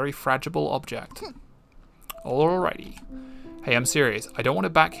is a very fragile object. Alrighty. Hey, I'm serious. I don't want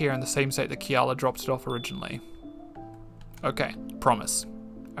it back here in the same state that Kiala dropped it off originally. Okay, promise.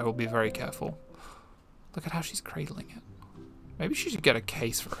 I will be very careful. Look at how she's cradling it. Maybe she should get a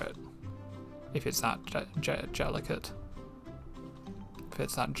case for it. If it's that delicate. If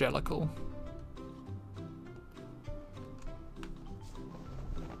it's that jellical.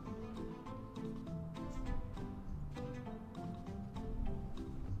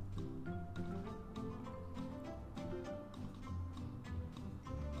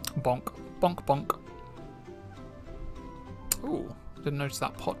 Bonk, bonk, bonk. Ooh, didn't notice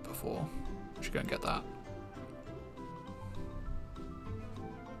that pot before. Should go and get that.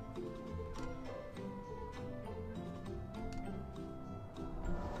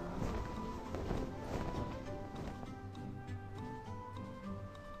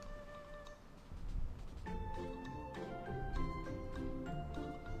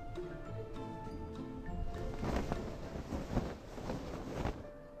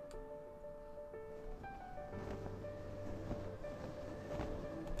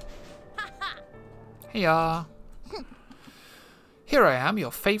 Heya. Here I am,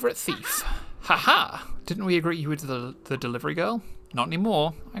 your favourite thief. Haha! Didn't we agree you were the delivery girl? Not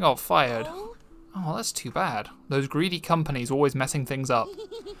anymore. I got fired. Oh, that's too bad. Those greedy companies always messing things up.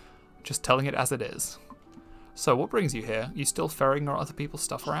 Just telling it as it is. So, what brings you here? You still ferrying other people's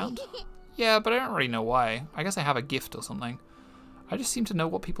stuff around? Yeah, but I don't really know why. I guess I have a gift or something. I just seem to know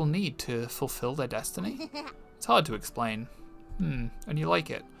what people need to fulfill their destiny. It's hard to explain. And you like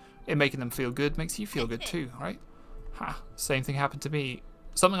it. It making them feel good makes you feel good too, right? Ha, same thing happened to me.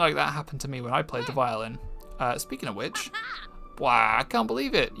 Something like that happened to me when I played the violin. Speaking of which, wow, I can't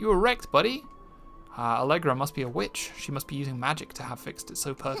believe it. You were wrecked, buddy. Allegra must be a witch. She must be using magic to have fixed it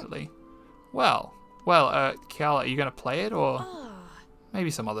so perfectly. Well, Kiala, are you going to play it, or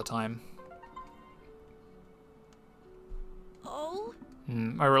maybe some other time?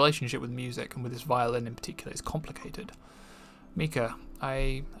 My relationship with music, and with this violin in particular, is complicated. Mika,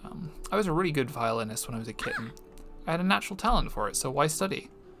 I was a really good violinist when I was a kitten. I had a natural talent for it, so why study?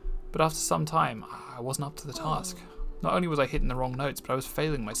 But after some time, I wasn't up to the task. Not only was I hitting the wrong notes, but I was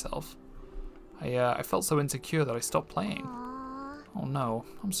failing myself. I felt so insecure that I stopped playing. Oh no,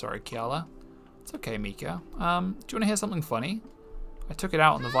 I'm sorry, Kiala. It's okay, Mika. Do you want to hear something funny? I took it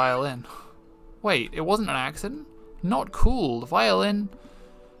out on the violin. Wait, it wasn't an accident? Not cool. The violin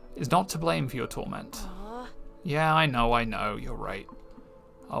is not to blame for your torment. Yeah, I know, you're right.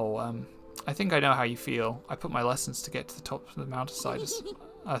 Oh, I think I know how you feel. I put my lessons to get to the top of the mountainside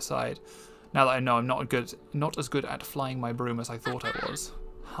aside. Now that I know I'm not as good at flying my broom as I thought I was.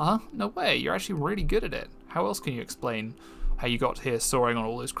 Huh? No way, you're actually really good at it. How else can you explain how you got here soaring on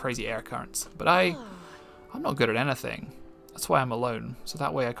all those crazy air currents? But I'm not good at anything. That's why I'm alone, so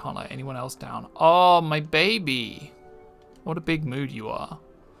that way I can't let anyone else down. Oh, my baby! What a big mood you are.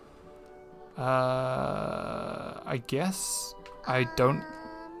 I guess I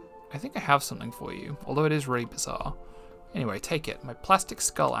think I have something for you, although it is really bizarre. Anyway, take it. My plastic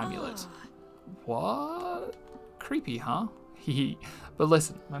skull amulet. What? Creepy, huh? Hehe. But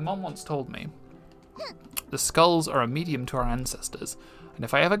listen, my mom once told me the skulls are a medium to our ancestors, and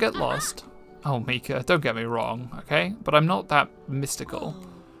if I ever get lost... Oh, Mika, don't get me wrong, okay? But I'm not that mystical.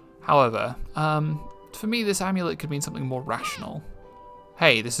 However, for me, this amulet could mean something more rational.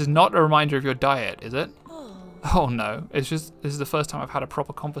 Hey, this is not a reminder of your diet, is it? Oh no, it's just, this is the first time I've had a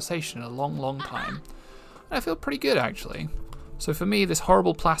proper conversation in a long, long time. And I feel pretty good, actually. So for me, this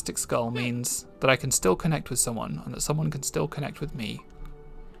horrible plastic skull means that I can still connect with someone, and that someone can still connect with me.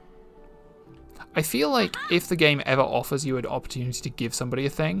 I feel like if the game ever offers you an opportunity to give somebody a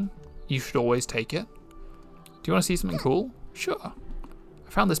thing, you should always take it. Do you want to see something cool? Sure. I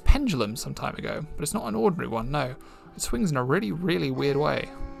found this pendulum some time ago, but it's not an ordinary one, no. It swings in a really, really weird way.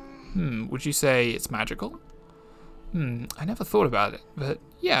 Would you say it's magical? I never thought about it, but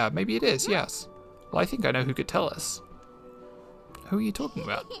yeah, maybe it is, yes. Well, I think I know who could tell us. Who are you talking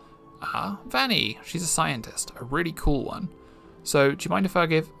about? Vanny. She's a scientist, a really cool one. So, do you mind if I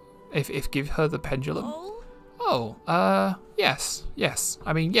give her the pendulum? Oh, yes.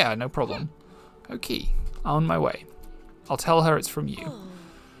 I mean, yeah, no problem. Okay, on my way. I'll tell her it's from you.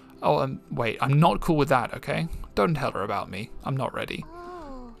 Oh, wait, I'm not cool with that, okay? Don't tell her about me. I'm not ready.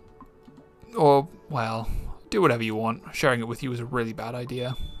 Or, well, do whatever you want. Sharing it with you is a really bad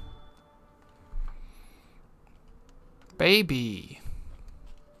idea. Baby.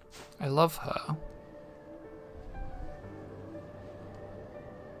 I love her.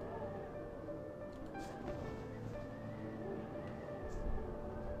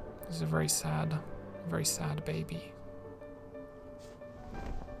 This is a very sad baby.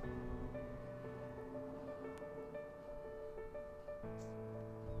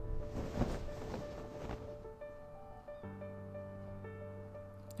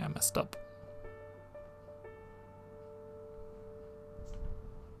 I messed up.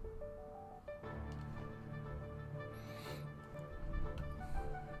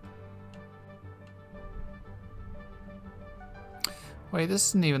 Wait, this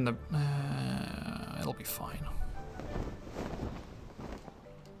isn't even the... it'll be fine.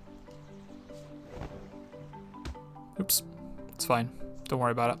 Oops. It's fine. Don't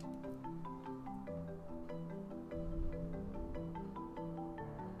worry about it.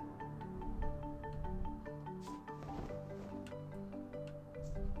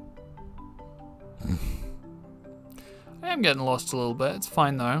 I am getting lost a little bit. It's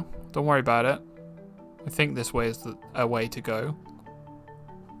fine though. Don't worry about it. I think this way is a way to go.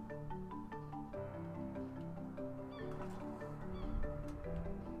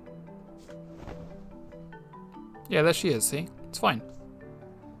 Yeah, there she is, see? It's fine.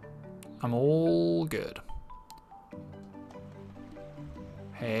 I'm all good.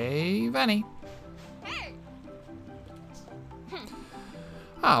 Hey, Vanny. Hey.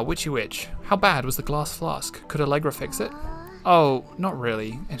 Witchy witch. How bad was the glass flask? Could Allegra fix it? Oh, not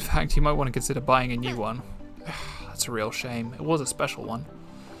really. In fact, you might want to consider buying a new one. That's a real shame. It was a special one.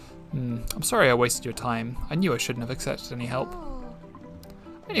 I'm sorry I wasted your time. I knew I shouldn't have accepted any help.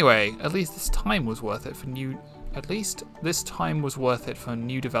 Anyway, at least this time was worth it for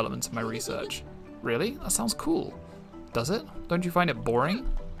new developments in my research. Really? That sounds cool. Does it? Don't you find it boring?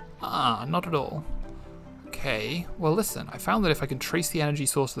 Not at all. Okay, well listen, I found that if I can trace the energy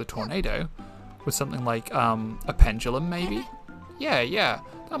source of the tornado with something like a pendulum maybe? Yeah,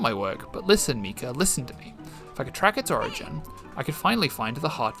 that might work. But listen, Mika, listen to me. If I could track its origin, I could finally find the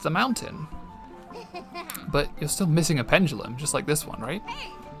heart of the mountain. But you're still missing a pendulum, just like this one, right?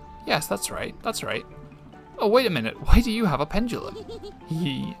 Yes, that's right. Oh, wait a minute. Why do you have a pendulum? Do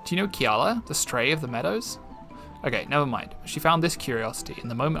you know Kiala, the stray of the meadows? Okay, never mind. She found this curiosity, and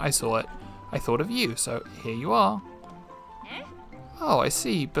the moment I saw it, I thought of you, so here you are. Oh, I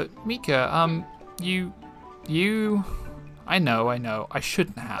see, but Mika, you... I know, I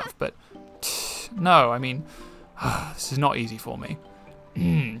shouldn't have, but... No, I mean, this is not easy for me.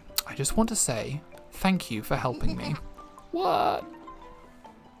 I just want to say thank you for helping me. What?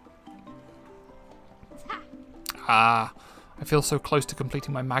 I feel so close to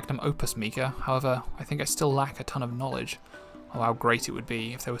completing my magnum opus, Mika. However, I think I still lack a ton of knowledge. Oh, how great it would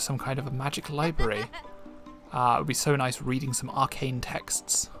be if there was some kind of a magic library. It would be so nice reading some arcane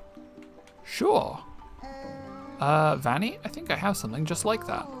texts. Sure. Vanny, I think I have something just like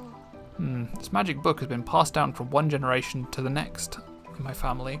that. This magic book has been passed down from one generation to the next in my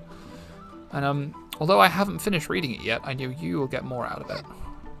family. And although I haven't finished reading it yet, I know you will get more out of it.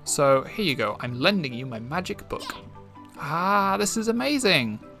 So here you go, I'm lending you my magic book. This is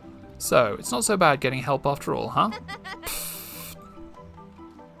amazing. So, it's not so bad getting help after all, huh?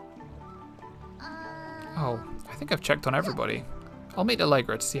 Oh, I think I've checked on everybody. I'll meet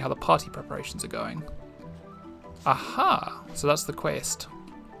Allegra to see how the party preparations are going. Aha! So that's the quest.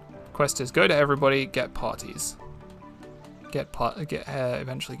 Quest is go to everybody, get parties.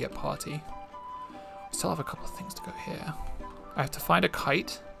 Eventually get party. We still have a couple of things to go here. I have to find a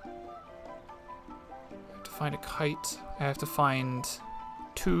kite. I have to find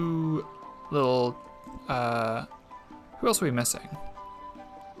two little, who else are we missing?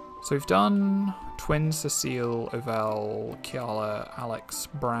 So we've done Twin, Cecile, Ovel, Kiala, Alex,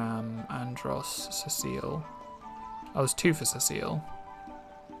 Bram, Andros, Cecile. Oh, there's two for Cecile.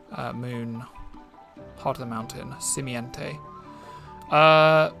 Moon, Heart of the Mountain, Simiente.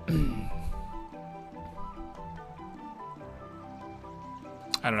 I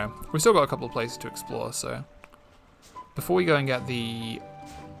don't know. We've still got a couple of places to explore, so before we go and get the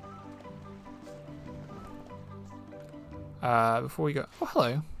oh,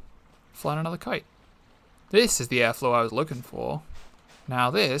 hello. Flying another kite. This is the airflow I was looking for. Now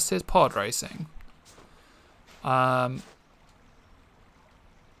this is pod racing. No,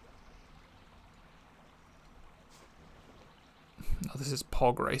 this is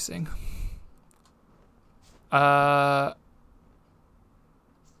pog racing.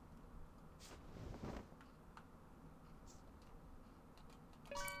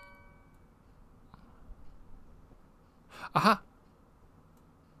 Aha!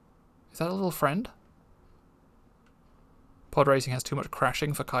 Is that a little friend? Pod racing has too much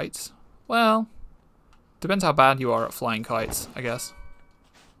crashing for kites. Well, depends how bad you are at flying kites, I guess.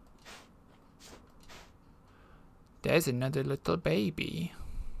 There's another little baby.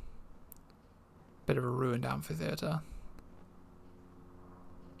 Bit of a ruined amphitheater.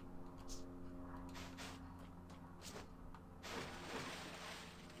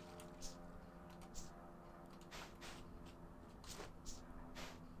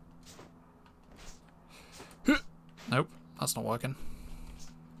 Nope, that's not working.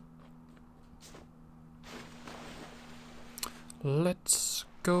 Let's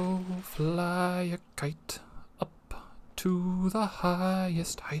go fly a kite up to the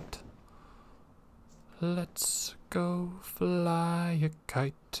highest height. Let's go fly a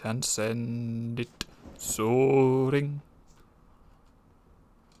kite and send it soaring.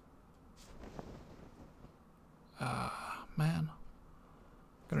 Man.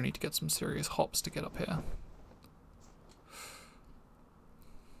 Gonna need to get some serious hops to get up here.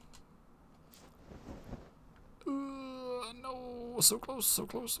 No, so close, so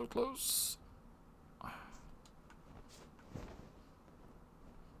close, so close.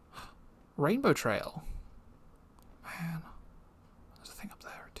 Rainbow Trail. Man, there's a thing up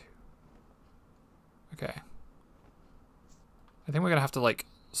there too. Okay. I think we're gonna have to like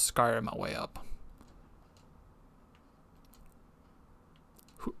Skyrim our way up.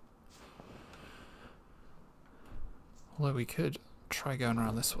 Although we could try going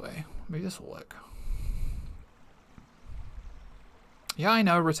around this way. Maybe this will work. Yeah, I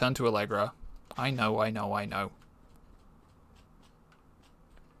know, return to Allegra. I know.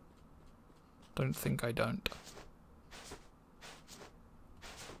 Don't think I don't.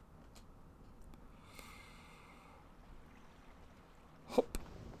 Hop.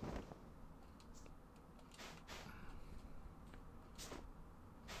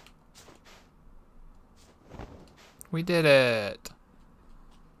 We did it.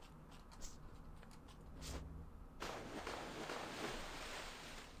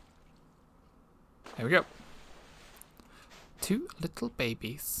 we go. 2 little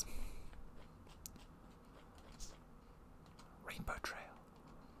babies. Rainbow trail.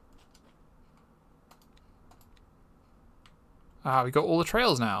 Ah, we got all the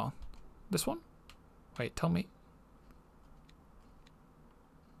trails now. This one? Wait, tell me.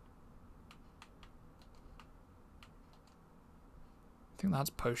 I think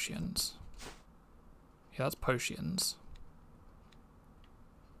that's potions. Yeah, that's potions.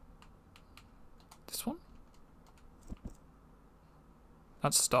 This one?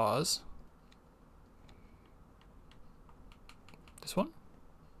 That's stars. This one?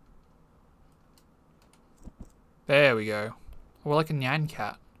 There we go. We're like a nyan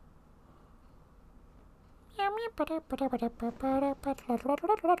cat.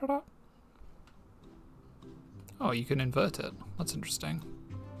 Oh, you can invert it. That's interesting.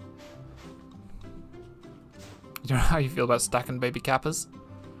 You don't know how you feel about stacking baby kappas?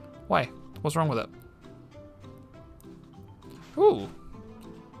 Why? What's wrong with it? Ooh.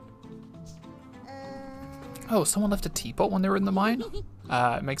 Oh, someone left a teapot when they were in the mine?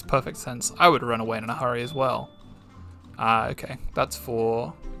 It makes perfect sense. I would run away in a hurry as well. Okay. That's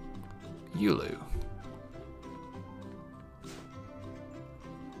for Yulu.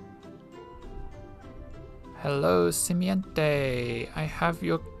 Hello, Simiente. I have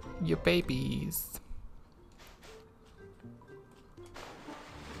your babies.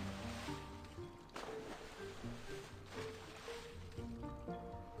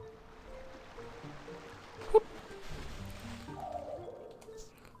 Whoop.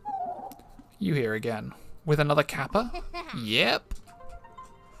 You here again. With another kappa? Yep.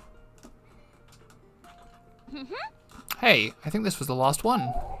 Hey, I think this was the last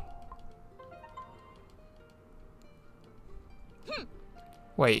one.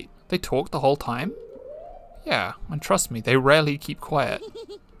 Wait, they talked the whole time? Yeah, and trust me, they rarely keep quiet.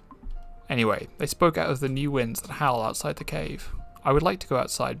 Anyway, they spoke out of the new winds that howl outside the cave. I would like to go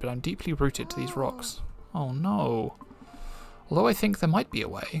outside, but I'm deeply rooted to these rocks. Oh no. Although I think there might be a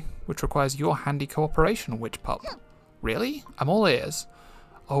way, which requires your handy cooperation, witch pup. Really? I'm all ears.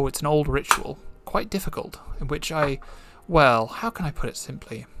 Oh, it's an old ritual, quite difficult, in which well, how can I put it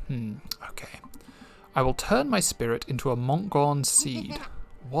simply? Okay. I will turn my spirit into a Montgorn seed.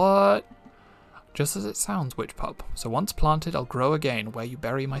 What? Just as it sounds, witch pup. So once planted, I'll grow again where you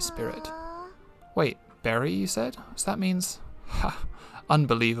bury my spirit. Wait, bury, you said? So that means... Ha!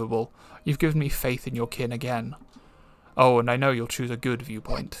 Unbelievable. You've given me faith in your kin again. Oh, and I know you'll choose a good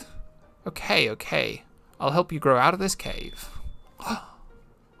viewpoint. Okay, okay. I'll help you grow out of this cave.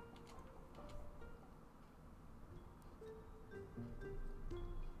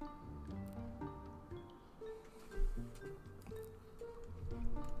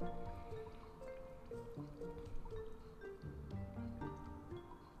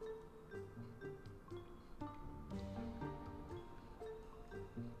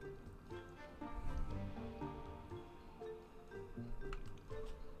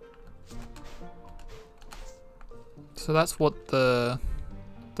 So that's what that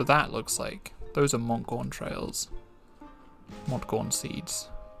looks like. Those are Montgorn trails. Montgorn seeds.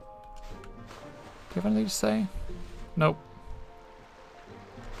 Do you have anything to say? Nope.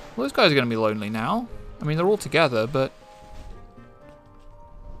 Well, those guys are going to be lonely now. I mean, they're all together, but...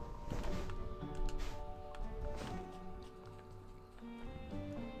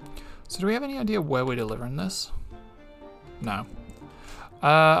 So do we have any idea where we're delivering this? No.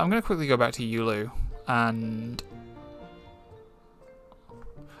 I'm going to quickly go back to Yulu and...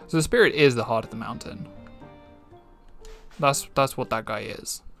 So the spirit is the heart of the mountain. That's what that guy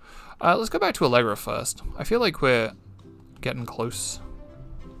is. Let's go back to Allegra first. I feel like we're getting close.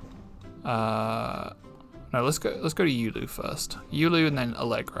 No, let's go to Yulu first. Yulu and then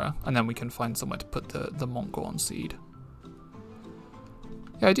Allegra, and then we can find somewhere to put the Montgorn seed.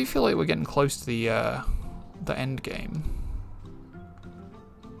 Yeah, I do feel like we're getting close to the end game.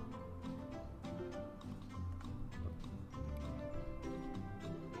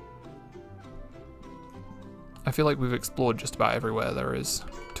 I feel like we've explored just about everywhere there is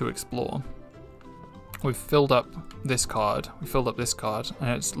to explore. We've filled up this card, we filled up this card, and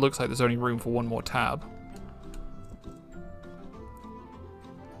it looks like there's only room for one more tab.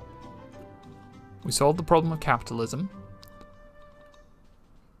 We solved the problem of capitalism.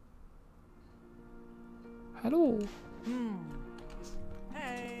 Hello.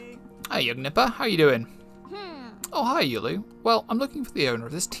 Hey. Hi, young nipper. How you doing? Oh, hi, Yulu. Well, I'm looking for the owner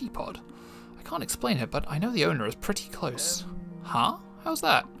of this teapot. I can't explain it, but I know the owner is pretty close. Huh? How's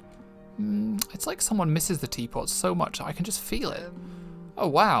that? It's like someone misses the teapot so much I can just feel it. Oh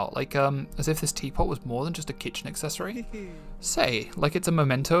wow, like as if this teapot was more than just a kitchen accessory. Say, like it's a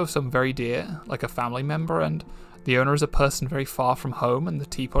memento of some very dear, like a family member, and the owner is a person very far from home, and the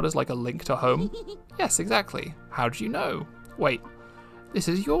teapot is like a link to home. Yes, exactly. How do you know? Wait, this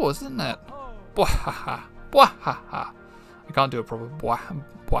is yours, isn't it? Bwahaha, bwahaha. I can't do a proper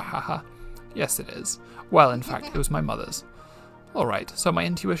bwahaha. Yes, it is. Well, in fact, it was my mother's. Alright, so my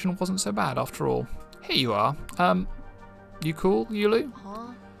intuition wasn't so bad after all. Here you are. You cool, Yulu?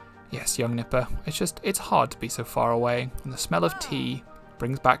 Yes, young Nipper. It's hard to be so far away, and the smell of tea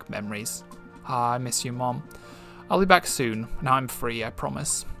brings back memories. Ah, I miss you, Mom. I'll be back soon. Now I'm free, I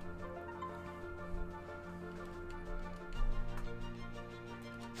promise.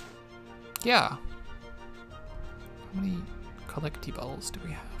 Yeah. How many collectibles do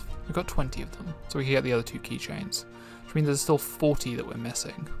we have? We've got 20 of them, so we can get the other 2 keychains. Which means there's still 40 that we're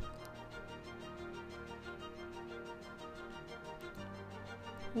missing.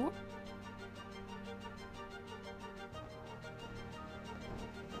 What?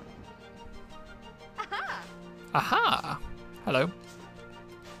 Aha! Aha! Hello.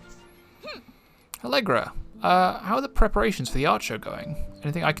 Allegra, how are the preparations for the art show going?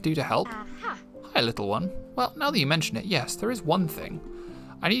 Anything I could do to help? Hi, little one. Well, now that you mention it, yes, there is one thing.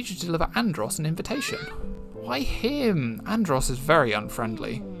 I need you to deliver Andros an invitation. Why him? Andros is very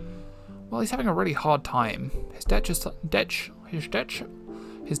unfriendly. Well, he's having a really hard time. His debts are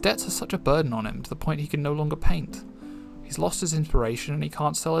such a burden on him to the point he can no longer paint. He's lost his inspiration and he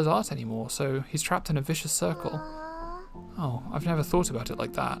can't sell his art anymore, so he's trapped in a vicious circle. Oh, I've never thought about it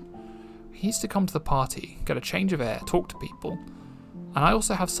like that. He needs to come to the party, get a change of air, talk to people. And I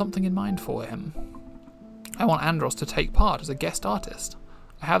also have something in mind for him. I want Andros to take part as a guest artist.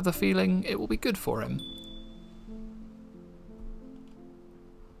 I have the feeling it will be good for him.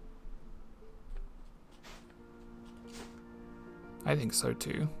 I think so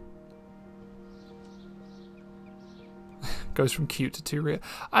too. Goes from cute to too real.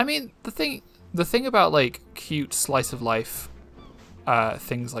 I mean, the thing about like cute slice of life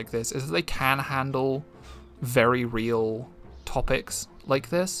things like this is that they can handle very real topics like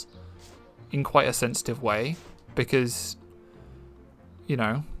this in quite a sensitive way, because, you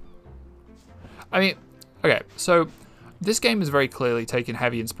know, I mean, okay, so this game is very clearly taken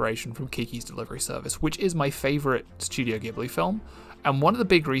heavy inspiration from Kiki's Delivery Service, which is my favorite Studio Ghibli film. And one of the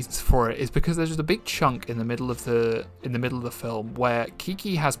big reasons for it is because there's just a big chunk in the middle of the film where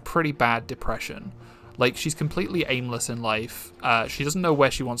Kiki has pretty bad depression. Like, she's completely aimless in life. She doesn't know where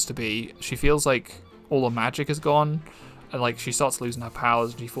she wants to be. She feels like all her magic is gone, and like she starts losing her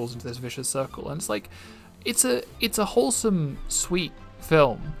powers and she falls into this vicious circle. And it's like, it's a wholesome, sweet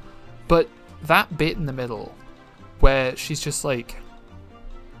film, but that bit in the middle where she's just like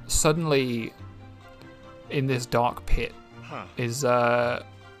suddenly in this dark pit is I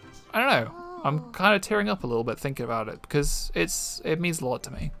don't know. I'm kind of tearing up a little bit thinking about it because it means a lot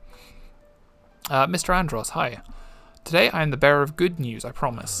to me. Mr. Andros, hi. Today I am the bearer of good news, I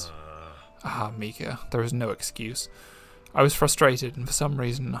promise. Ah, Mika, there is no excuse. I was frustrated and for some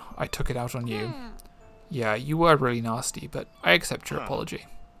reason I took it out on you. Yeah, you were really nasty, but I accept your apology.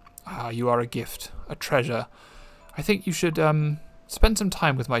 Ah, you are a gift, a treasure. I think you should spend some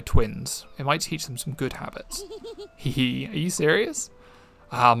time with my twins. It might teach them some good habits. Hee, are you serious?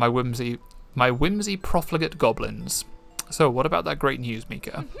 Ah, my whimsy profligate goblins. So, what about that great news,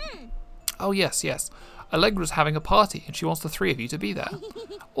 Mika? Oh, yes. Allegra's having a party, and she wants the 3 of you to be there.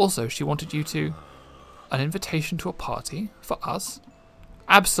 Also, she wanted you to... An invitation to a party? For us?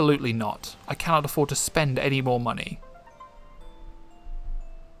 Absolutely not. I cannot afford to spend any more money.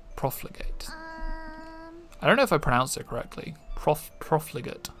 Profligate. I don't know if I pronounced it correctly.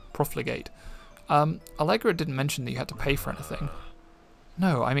 Profligate. Allegra didn't mention that you had to pay for anything.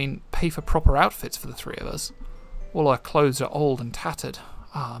 No, I mean pay for proper outfits for the 3 of us. All our clothes are old and tattered.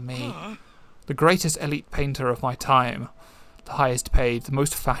 Ah, me. The greatest elite painter of my time. The highest paid, the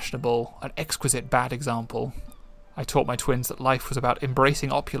most fashionable, an exquisite bad example. I taught my twins that life was about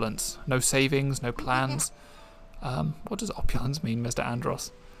embracing opulence. No savings, no plans. What does opulence mean, Mr.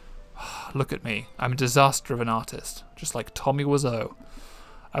 Andros? Look at me. I'm a disaster of an artist, just like Tommy Wiseau.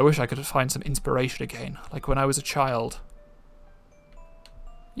 I wish I could find some inspiration again, like when I was a child.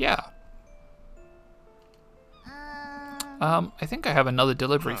 Yeah. I think I have another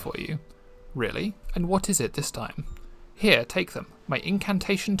delivery for you. Really? And what is it this time? Here, take them. My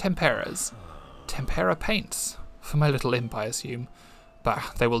incantation temperas. Tempera paints. For my little imp, I assume.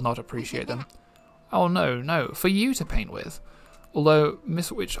 Bah, they will not appreciate them. Oh no, for you to paint with. Although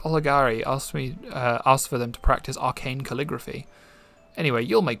Miss Witch Oligari asked for them to practice arcane calligraphy. Anyway,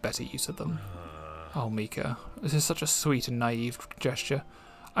 you'll make better use of them. Oh, Mika, this is such a sweet and naive gesture.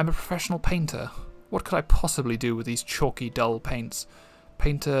 I'm a professional painter. What could I possibly do with these chalky, dull paints?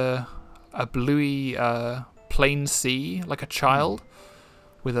 Paint a bluey, plain sea like a child,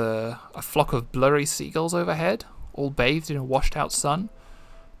 with a flock of blurry seagulls overhead, all bathed in a washed-out sun,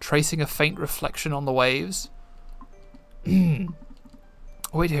 tracing a faint reflection on the waves.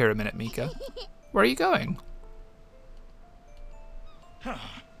 Wait here a minute, Mika. Where are you going?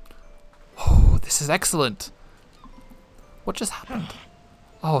 Oh, this is excellent. What just happened?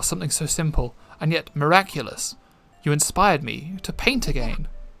 Oh, something so simple, and yet miraculous. You inspired me to paint again.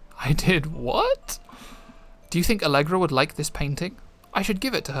 I did what? Do you think Allegra would like this painting? I should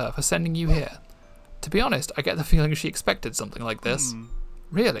give it to her for sending you here. To be honest, I get the feeling she expected something like this.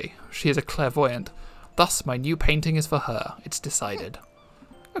 Really? She is a clairvoyant. Thus, my new painting is for her. It's decided.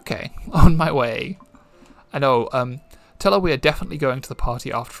 Okay, on my way. And oh, tell her we are definitely going to the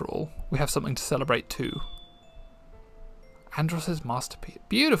party after all. We have something to celebrate too. Andros's masterpiece.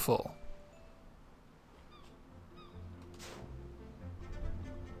 Beautiful.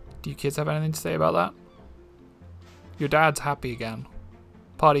 Do you kids have anything to say about that? Your dad's happy again.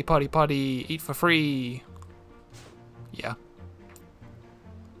 Party, party, party. Eat for free. Yeah.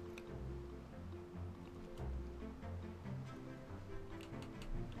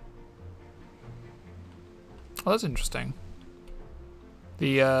 Oh, that's interesting.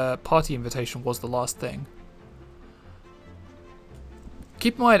 The party invitation was the last thing.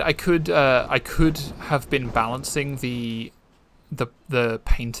 Keep in mind, I could have been balancing the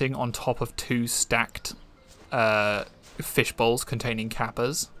painting on top of two stacked fish bowls containing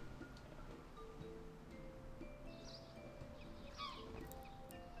kappas.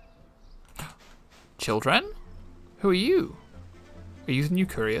 Children? Who are you? Are you the new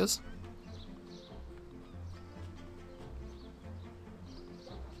couriers?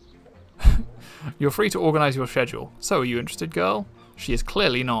 You're free to organize your schedule. So, are you interested, girl? She is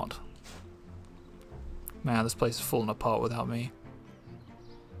clearly not. Man, this place has fallen apart without me.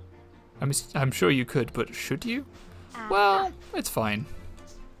 I'm sure you could, but should you? Well, it's fine.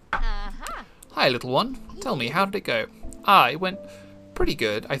 Hi, little one. Tell me, how did it go? It went pretty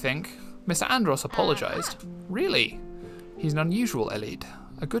good, I think. Mr. Andros apologized. Really? He's an unusual elite.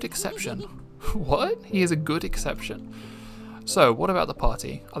 A good exception. What? He is a good exception. So, what about the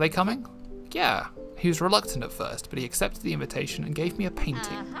party? Are they coming? Yeah. He was reluctant at first, but he accepted the invitation and gave me a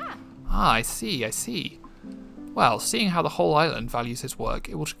painting. I see, I see. Well, seeing how the whole island values his work,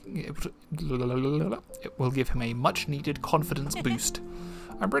 it will give him a much-needed confidence boost.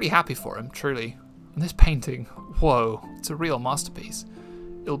 I'm really happy for him, truly. And this painting, whoa, it's a real masterpiece.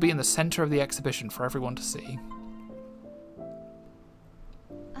 It'll be in the center of the exhibition for everyone to see.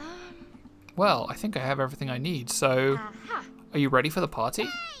 Well, I think I have everything I need, so... Are you ready for the party?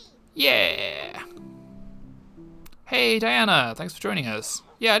 Yeah! Hey, Diana, thanks for joining us.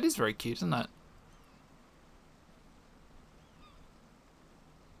 Yeah, it is very cute, isn't it?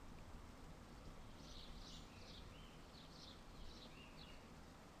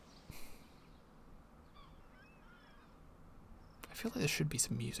 I feel like there should be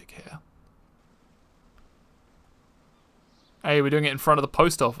some music here. Hey, we're doing it in front of the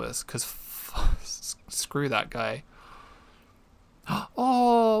post office, because screw that guy.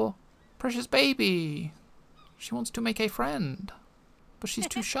 Oh, precious baby. She wants to make a friend, but she's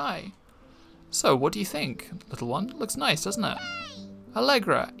too shy. So, what do you think, little one? Looks nice, doesn't it?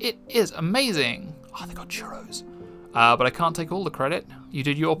 Allegra, it is amazing. Oh, they got churros. But I can't take all the credit. You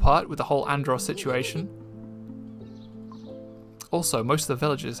did your part with the whole Andros situation. Also, most of the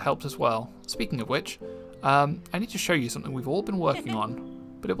villagers helped as well. Speaking of which, I need to show you something we've all been working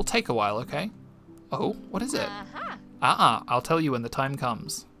on, but it will take a while, okay? Oh, what is it? I'll tell you when the time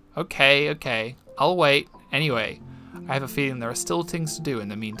comes. Okay, I'll wait. Anyway, I have a feeling there are still things to do in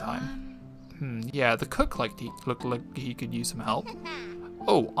the meantime. Yeah, the cook looked like he could use some help.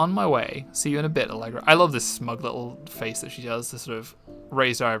 Oh, on my way. See you in a bit, Allegra. I love this smug little face that she does, this sort of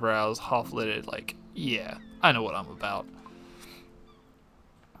raised eyebrows, half-lidded, like, yeah, I know what I'm about.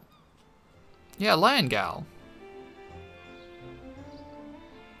 Yeah, Lion Gal.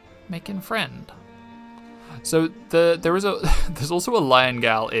 Making friend. So there's also a Lion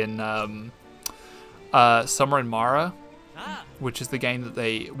Gal in Summer in Mara, which is the game that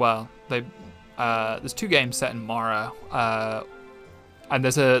there's two games set in Mara, and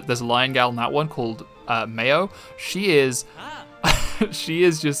there's a Lion Gal in that one called Mayo. She is she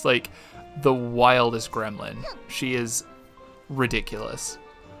is just like the wildest gremlin. She is ridiculous.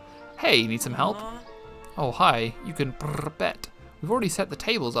 Hey, you need some help? Oh, hi. You can bet. We've already set the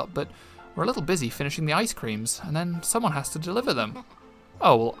tables up, but we're a little busy finishing the ice creams, and then someone has to deliver them.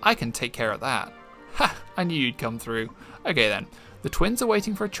 Oh, well, I can take care of that. Ha! I knew you'd come through. Okay then. The twins are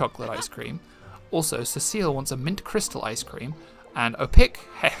waiting for a chocolate ice cream. Also, Cecile wants a mint crystal ice cream. And Opic,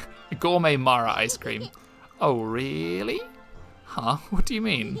 heh, a gourmet Mara ice cream. Oh, really? Huh? What do you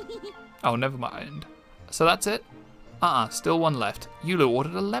mean? Oh, never mind. So that's it? Still one left. Yulu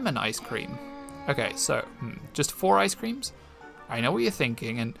ordered a lemon ice cream. Okay, so, just 4 ice creams? I know what you're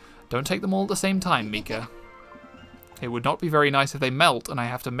thinking, and don't take them all at the same time, Mika. It would not be very nice if they melt and I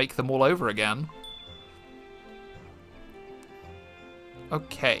have to make them all over again.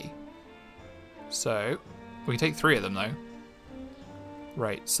 Okay. So, we can take 3 of them though.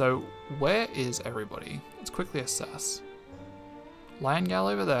 Right, so where is everybody? Let's quickly assess. Lion Gal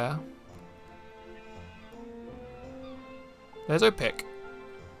over there. There's Opic.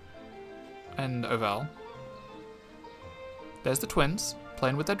 And Oval. There's the twins,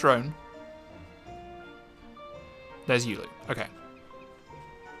 playing with their drone. There's Yulu. Okay.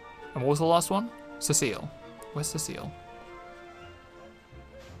 And what was the last one? Cecile. Where's Cecile?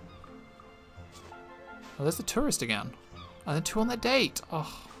 Oh, there's the tourist again. And the 2 on their date.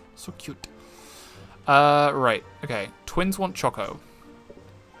 Oh, so cute. Right. Okay. Twins want Choco.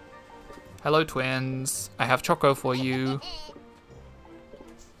 Hello, twins. I have Choco for you.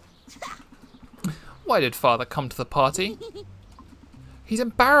 Why did Father come to the party? He's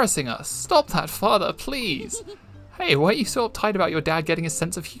embarrassing us. Stop that, Father, please. Hey, why are you so uptight about your dad getting his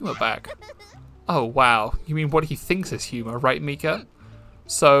sense of humor back? Oh, wow. You mean what he thinks is humor, right, Mika?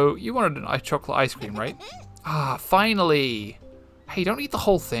 So, you wanted an chocolate ice cream, right? Ah, finally. Hey, don't eat the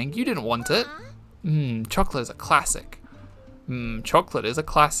whole thing. You didn't want it. Chocolate is a classic. Chocolate is a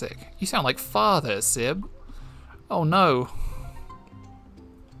classic. You sound like Father, Sib. Oh, no.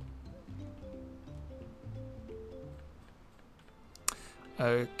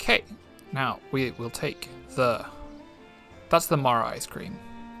 Okay. Now, we will take the... That's the Mara ice cream.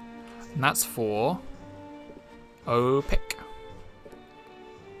 And that's for... Opic.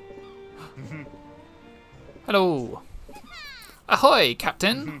 Hello. Ahoy,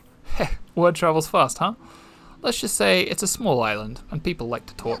 Captain. Word travels fast, huh? Let's just say it's a small island, and people like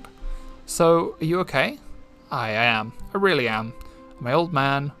to talk. So, are you okay? I am. I really am. My old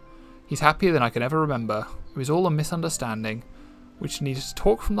man, he's happier than I can ever remember. It was all a misunderstanding. We just needed to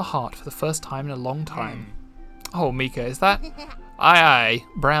talk from the heart for the first time in a long time. Oh, Mika, is that? Aye.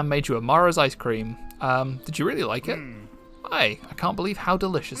 Bram made you a Mara's ice cream. Did you really like it? Aye. I can't believe how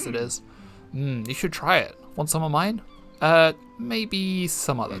delicious it is. You should try it. Want some of mine? Maybe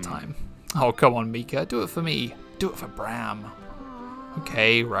some other time. Oh, come on, Mika. Do it for me. Do it for Bram.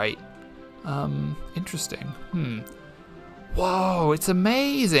 Okay, right. Interesting. Whoa, it's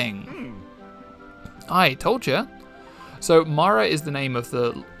amazing. I told you. So Mara is the name of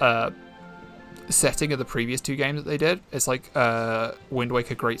the setting of the previous 2 games that they did. It's like Wind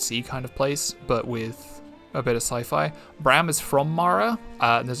Waker Great Sea kind of place, but with a bit of sci-fi. Bram is from Mara,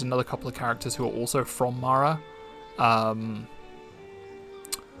 and there's another couple of characters who are also from Mara.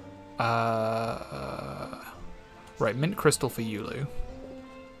 Right, mint crystal for Yulu.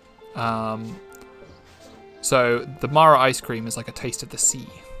 So the Mara ice cream is like a taste of the sea.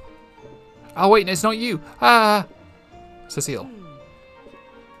 Oh wait, no, it's not you. Cecile.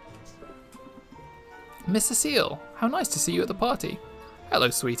 Miss Cecile, how nice to see you at the party. Hello,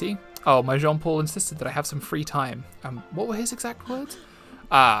 sweetie. Oh, my Jean-Paul insisted that I have some free time. What were his exact words?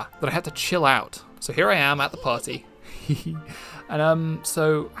 That I had to chill out. So here I am at the party. And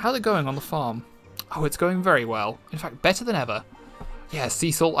so how's it going on the farm? Oh, it's going very well. In fact, better than ever. Yeah,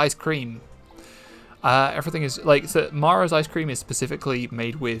 sea salt ice cream. Everything is like, so Mara's ice cream is specifically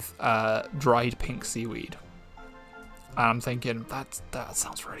made with dried pink seaweed. And I'm thinking that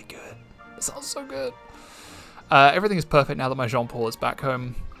sounds really good. It sounds so good. Everything is perfect now that my Jean-Paul is back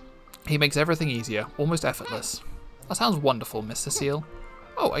home. He makes everything easier, almost effortless. That sounds wonderful, Miss Cecile.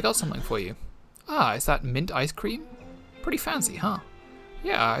 Oh, I got something for you. Is that mint ice cream? Pretty fancy, huh?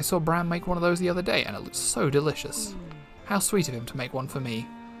 Yeah, I saw Bram make one of those the other day, and it looks so delicious. How sweet of him to make one for me.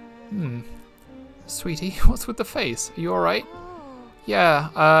 Sweetie, what's with the face? Are you alright?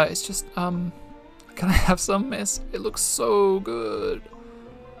 Yeah, it's just, can I have some, miss? It looks so good.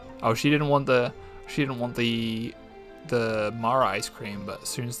 Oh, she didn't want the Mara ice cream, but as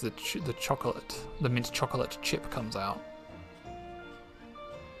soon as the mint chocolate chip comes out.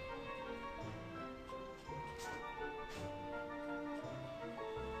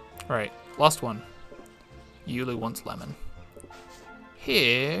 Right, last one. Yulu wants lemon.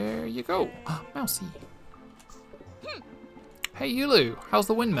 Here you go. Mousy. Hey Yulu, how's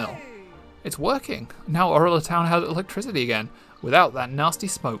the windmill? It's working. Now Orla Town has electricity again, without that nasty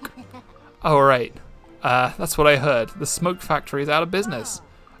smoke. Oh right, that's what I heard. The smoke factory is out of business.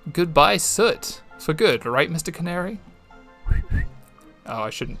 Goodbye soot. for good, right, Mr. Canary? Oh,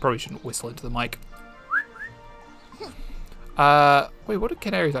 I probably shouldn't whistle into the mic. Wait, what do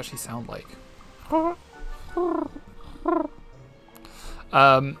canaries actually sound like? Bram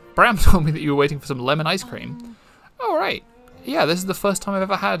told me that you were waiting for some lemon ice cream. Oh, right. Yeah, this is the first time I've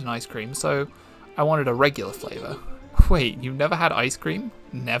ever had an ice cream, so I wanted a regular flavor. Wait, you've never had ice cream?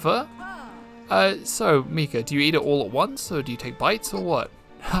 Never? So, Mika, do you eat it all at once, or do you take bites, or what?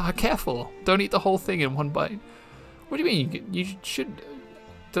 Careful, don't eat the whole thing in one bite. What do you mean? You should...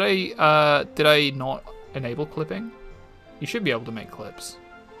 Did I not enable clipping? You should be able to make clips.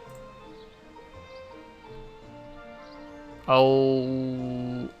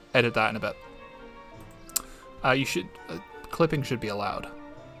 I'll edit that in a bit. Clipping should be allowed.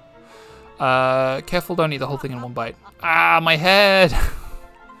 Careful, don't eat the whole thing in one bite. Ah, my head!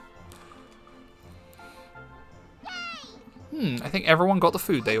 I think everyone got the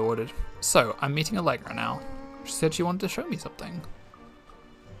food they ordered. So, I'm meeting Allegra now. She said she wanted to show me something.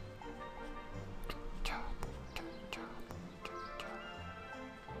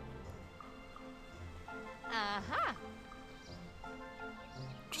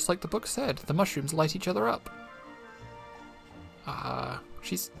 Just like the book said, the mushrooms light each other up.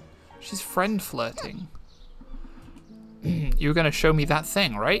 She's friend flirting. You were gonna show me that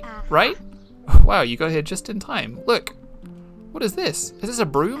thing, right? Right? Wow, you got here just in time. Look. What is this? Is this a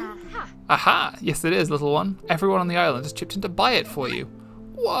broom? Aha! Yes it is, little one. Everyone on the island has chipped in to buy it for you.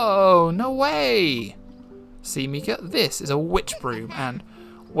 Whoa, no way! See, Mika, this is a witch broom and...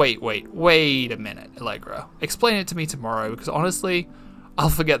 Wait a minute, Allegra. Explain it to me tomorrow, because honestly, I'll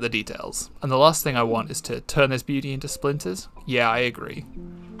forget the details. And the last thing I want is to turn this beauty into splinters. Yeah, I agree.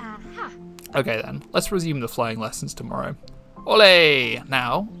 Okay then, let's resume the flying lessons tomorrow. Ole!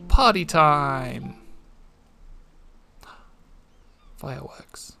 Now, party time!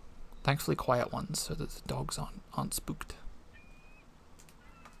 Fireworks. Thankfully quiet ones, so that the dogs aren't spooked.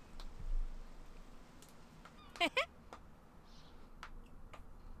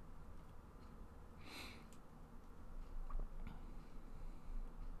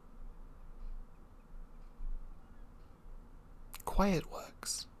 Quiet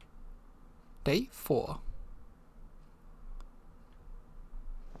works. Day 4.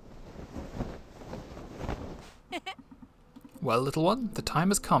 Well, little one, the time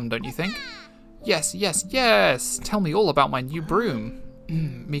has come, don't you think? Yes, yes, yes! Tell me all about my new broom.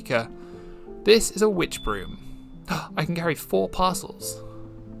 Mika, this is a witch broom. I can carry 4 parcels.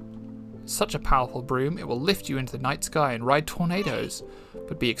 Such a powerful broom, it will lift you into the night sky and ride tornadoes.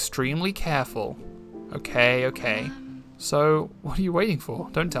 But be extremely careful. Okay, okay. So, what are you waiting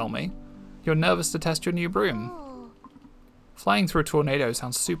for? Don't tell me. You're nervous to test your new broom. Flying through a tornado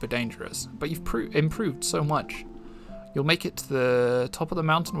sounds super dangerous, but you've improved so much. You'll make it to the top of the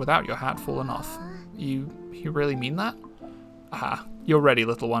mountain without your hat falling off. You really mean that? Aha, you're ready,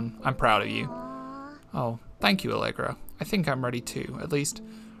 little one. I'm proud of you. Oh, thank you, Allegra. I think I'm ready too. At least,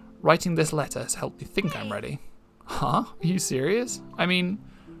 writing this letter has helped me think I'm ready. Huh? Are you serious? I mean,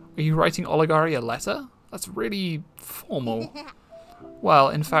 are you writing Oligari a letter? That's really formal. Well,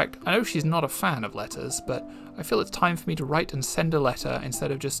 in fact, I know she's not a fan of letters, but I feel it's time for me to write and send a letter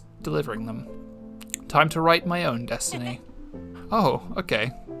instead of just delivering them. Time to write my own destiny. Oh,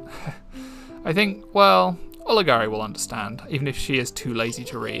 okay. I think, well, Oligari will understand, even if she is too lazy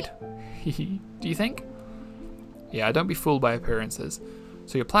to read. Do you think? Yeah, don't be fooled by appearances.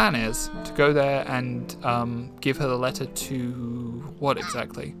 So your plan is to go there and give her the letter to... what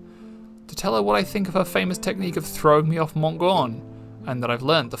exactly? To tell her what I think of her famous technique of throwing me off Mont Gorn, and that I've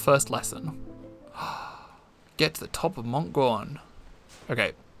learned the first lesson. Get to the top of Mont Gorn.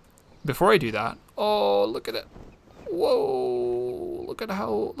 Okay, before I do that, oh, look at it. Whoa, look at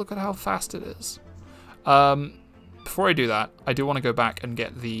how fast it is. Before I do that, I do want to go back and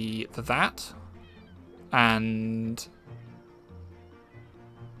get the that, and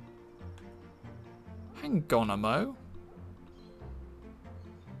hang on a mo.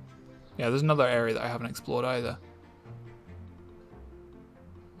 Yeah, there's another area that I haven't explored either.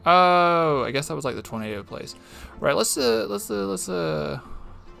 Oh, I guess that was like the tornado place. Right, the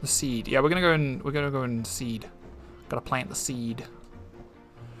seed. Yeah, we're gonna go and seed. Gotta plant the seed.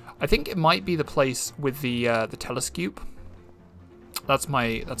 I think it might be the place with the telescope. That's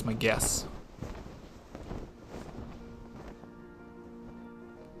my guess.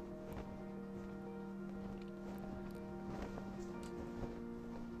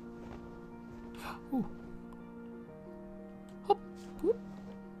 Ooh. Hop. Whoop.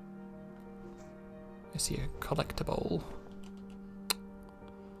 I see a collectible.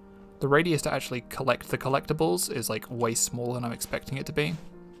 The radius to actually collect the collectibles is like way smaller than I'm expecting it to be.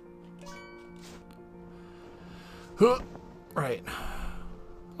 Right.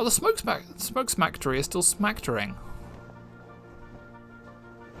 Oh, the smoke smackery is still smackering.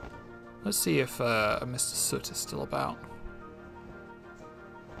 Let's see if Mr. Soot is still about.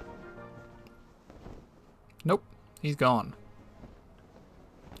 Nope, he's gone.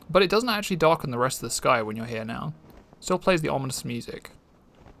 But it doesn't actually darken the rest of the sky when you're here now. Still plays the ominous music.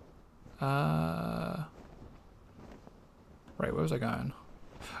 Right, where was I going?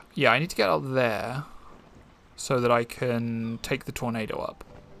 Yeah, I need to get up there so that I can take the tornado up.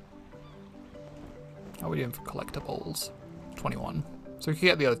 How are we doing for collectibles? 21. So we can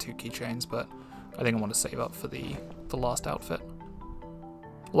get the other 2 keychains, but I think I want to save up for the last outfit.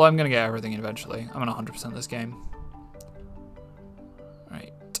 Well, I'm going to get everything eventually. I'm on 100% this game.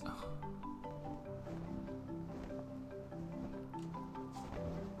 Right.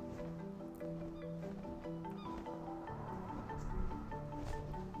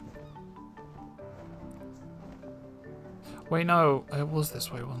 Wait, no, it was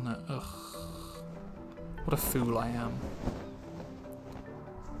this way, wasn't it? Ugh. What a fool I am.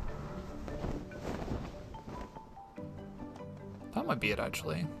 That might be it,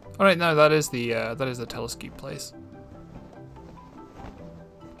 actually. Oh, right, no, that is the telescope place.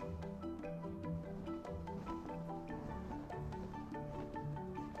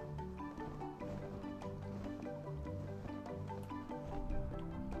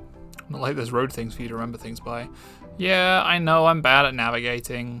 Not like there's road things for you to remember things by. Yeah, I know, I'm bad at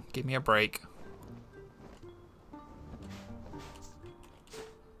navigating. Give me a break.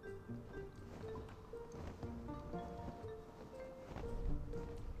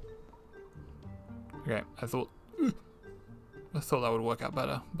 Okay, I thought that would work out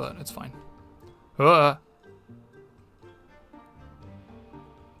better, but it's fine. The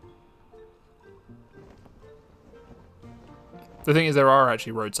thing is, there are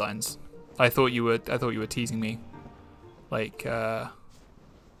actually road signs. I thought you were teasing me. Like,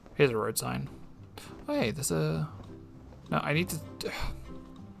 here's a road sign. Oh, hey, there's a. No, I need to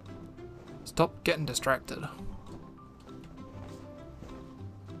stop getting distracted.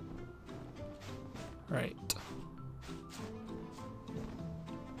 Right.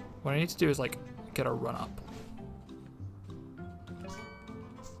 What I need to do is, like, get a run up.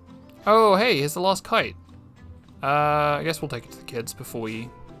 Oh, hey, here's the last kite. I guess we'll take it to the kids before we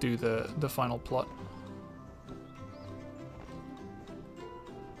do the final plot.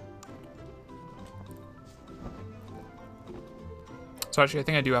 So actually, I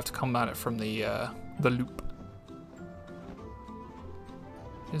think I do have to come at it from the loop.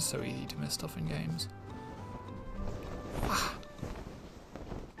 It's so easy to miss stuff in games.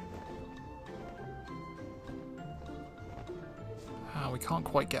 We can't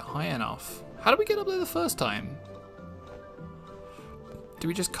quite get high enough. How did we get up there the first time? Do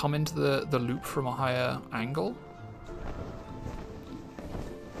we just come into the loop from a higher angle?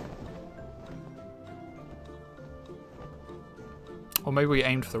 Or maybe we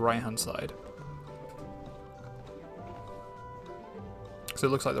aimed for the right-hand side. So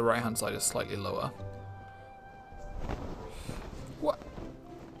it looks like the right-hand side is slightly lower. What?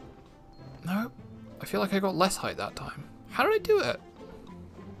 No, I feel like I got less height that time. How did I do it?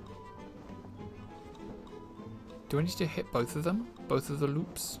 Do I need to hit both of them? Both of the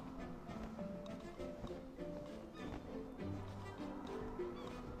loops?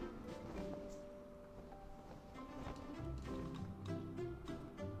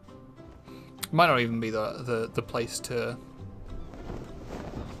 Might not even be the place to...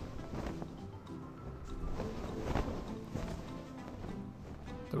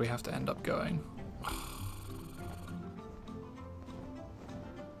 that we have to end up going.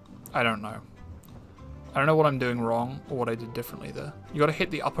 I don't know. I don't know what I'm doing wrong or what I did differently there. You gotta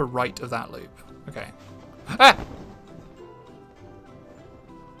hit the upper right of that loop. Okay. Ah!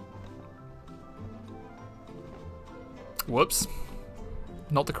 Whoops.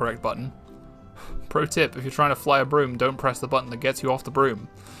 Not the correct button. Pro tip, if you're trying to fly a broom, don't press the button that gets you off the broom.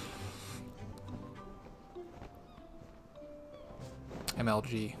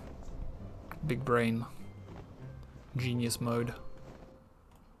 MLG. Big brain. Genius mode.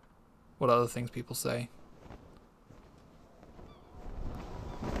 What other things people say?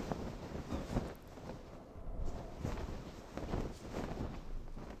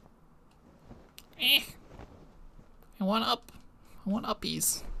 I want up. I want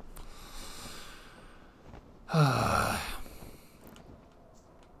uppies. A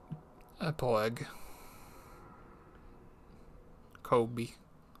pog. Kobe.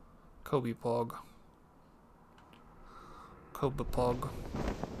 Kobe pog. Kobe pog.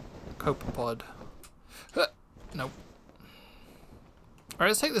 Copepod. Nope. Alright,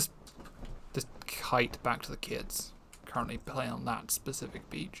 let's take this kite back to the kids. Currently playing on that specific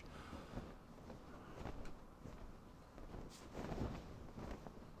beach.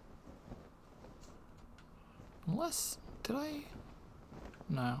 Unless, did I?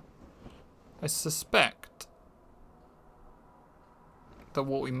 No. I suspect that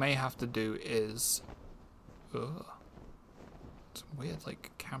what we may have to do is... Ugh. Some weird,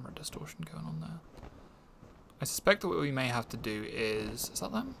 like, camera distortion going on there. I suspect that what we may have to do is... Is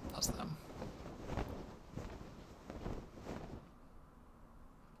that them? That's them.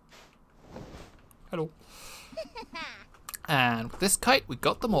 Hello. And with this kite, we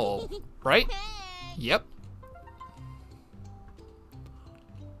got them all. Right? Yep.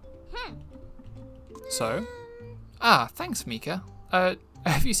 So... Ah, thanks, Mika.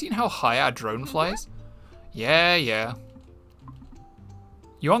 Have you seen how high our drone flies? Yeah.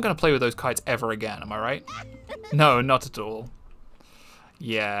 You aren't going to play with those kites ever again, am I right? No, not at all.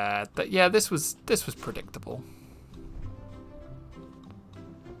 Yeah, this was predictable.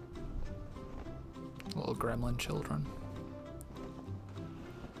 Little gremlin children.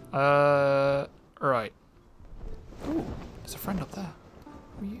 Right. Ooh, there's a friend up there.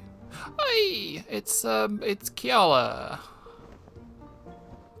 Who are you? Hey, it's Kiala.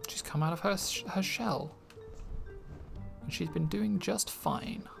 She's come out of her shell. And she's been doing just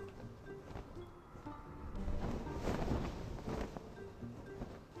fine.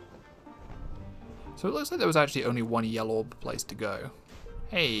 So it looks like there was actually only one yellow orb place to go.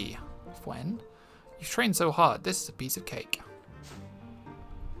 Hey, Fwen. You've trained so hard, this is a piece of cake.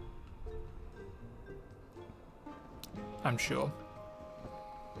 I'm sure.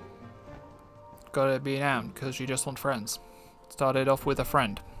 Gotta be down, because you just want friends. Started off with a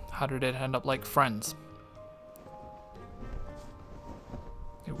friend. How did it end up like friends?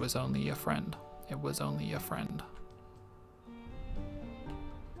 It was only a friend. It was only a friend.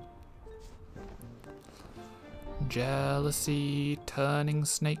 Jealousy turning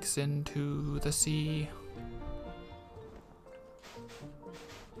snakes into the sea.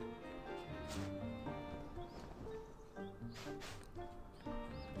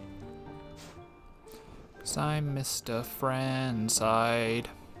 Cause I'm Mr. Friendside.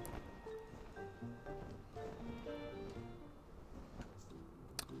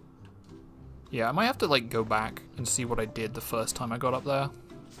 Yeah, I might have to like go back and see what I did the first time I got up there.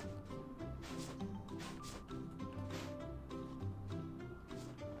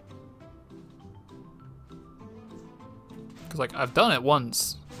 Because like I've done it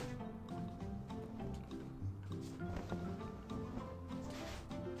once.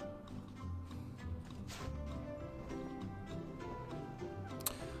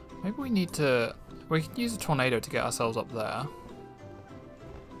 Maybe we need to... We can use a tornado to get ourselves up there.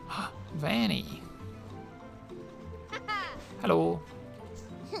 Vanny. Hello.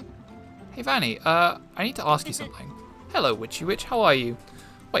 Hey Vanny, I need to ask you something. Hello Witchy Witch, how are you?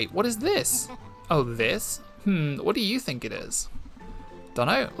 Wait, what is this? Oh, this? What do you think it is?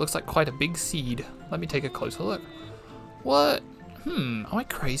 Dunno, looks like quite a big seed. Let me take a closer look. What? Am I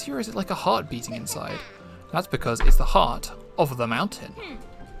crazy or is it like a heart beating inside? That's because it's the heart of the mountain.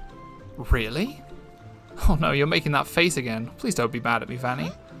 Really? Oh no, you're making that face again. Please don't be mad at me,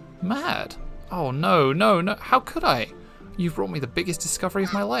 Vanny. Mad? Oh no, no, how could I? You've brought me the biggest discovery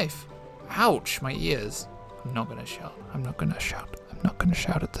of my life. Ouch, my ears. I'm not gonna shout. I'm not gonna shout. I'm not gonna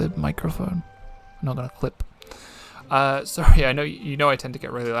shout at the microphone. I'm not gonna clip. Sorry, I know you know I tend to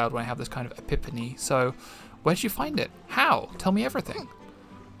get really loud when I have this kind of epiphany, so where'd you find it? How? Tell me everything.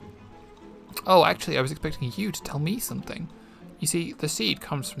 Oh, actually, I was expecting you to tell me something. You see, the seed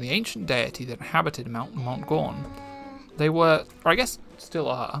comes from the ancient deity that inhabited Mount Montgorn. They were, or I guess still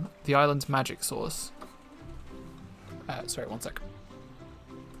are, the island's magic source. Sorry, one sec.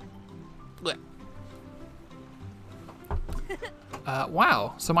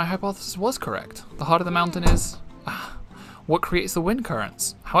 Wow, so my hypothesis was correct. The heart of the mountain is what creates the wind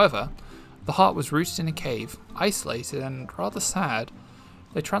currents. However, the heart was rooted in a cave, isolated and rather sad.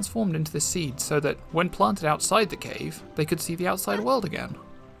 They transformed into the seed so that when planted outside the cave, they could see the outside world again.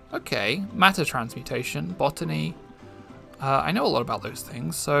 Okay, matter transmutation, botany. I know a lot about those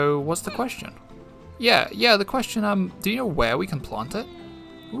things, so what's the question? Yeah, the question, do you know where we can plant it?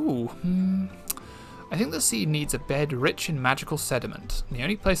 Ooh, I think the seed needs a bed rich in magical sediment. And the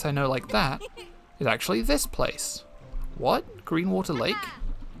only place I know like that is actually this place. What? Greenwater Lake?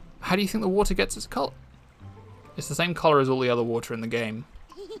 How do you think the water gets its color? It's the same color as all the other water in the game.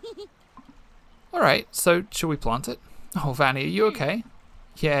 Alright, so should we plant it? Oh, Vanny, are you okay?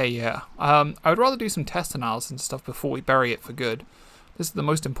 Yeah. I would rather do some test analysis and stuff before we bury it for good. This is the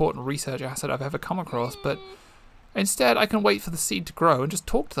most important research asset I've ever come across, but instead I can wait for the seed to grow and just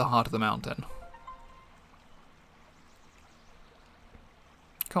talk to the heart of the mountain.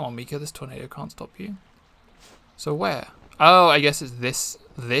 Come on, Mika, this tornado can't stop you. So where? Oh, I guess it's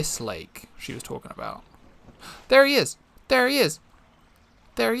this lake she was talking about. There he is! There he is!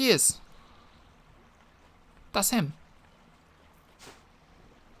 There he is! That's him.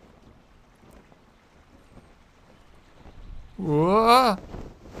 Whoa!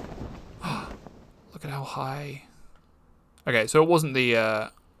 Look at how high. Okay, so it wasn't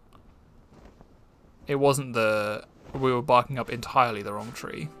the we were barking up entirely the wrong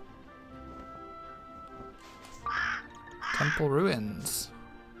tree. Temple ruins.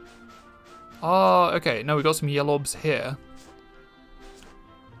 Oh, okay. No, we got some yellobs here.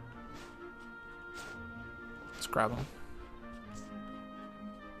 Let's grab them.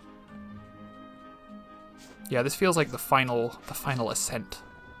 Yeah, this feels like the final ascent.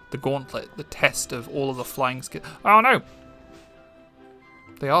 The gauntlet, the test of all of the flying skills. Oh no!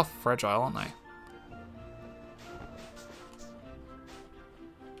 They are fragile, aren't they?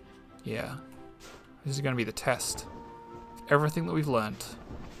 Yeah. This is going to be the test of everything that we've learned.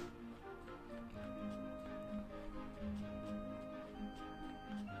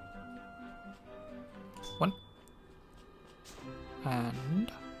 One.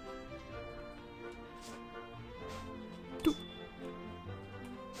 And... two.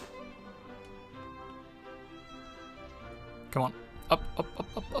 Come on. Up, up, up,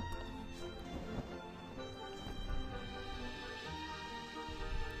 up, up.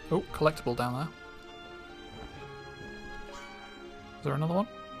 Oh, collectible down there. Is there another one?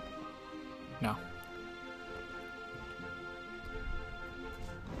 No.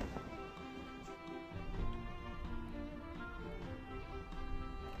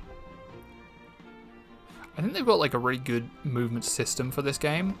 I think they've got like a really good movement system for this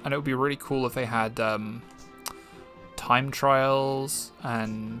game, and it would be really cool if they had time trials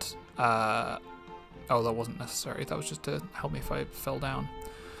and oh, that wasn't necessary. That was just to help me if I fell down.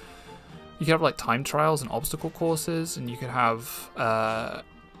 You could have like time trials and obstacle courses, and you could have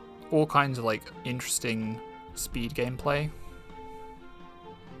all kinds of like interesting speed gameplay.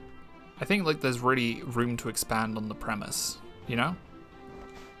 I think like there's really room to expand on the premise, you know?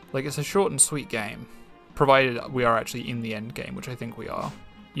 Like it's a short and sweet game, provided we are actually in the end game, which I think we are.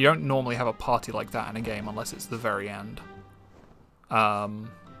 You don't normally have a party like that in a game unless it's the very end.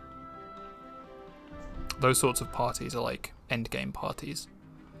 Those sorts of parties are like end game parties.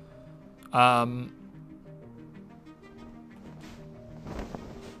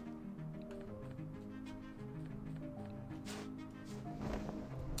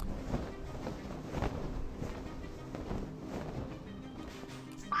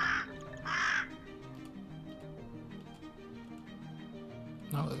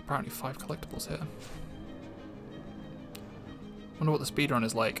 No, there's apparently 5 collectibles here. Wonder what the speedrun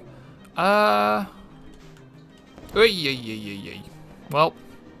is like. Well,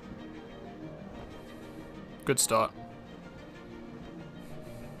 good start.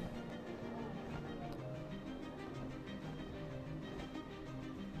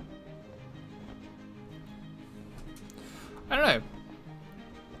 I don't know.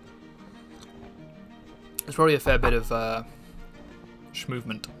 There's probably a fair bit of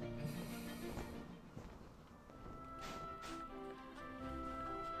schmovement.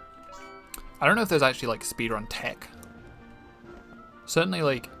 I don't know if there's actually like speedrun tech. Certainly,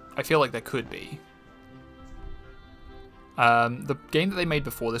 like, I feel like there could be. The game that they made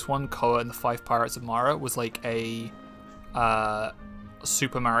before this one, Koa and the 5 Pirates of Mara, was like a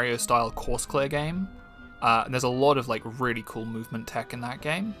Super Mario style course clear game. And there's a lot of like really cool movement tech in that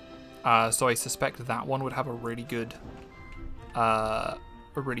game. So I suspect that one would have a really good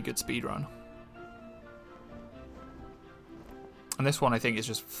speedrun. And this one I think is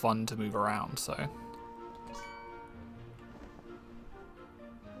just fun to move around, so.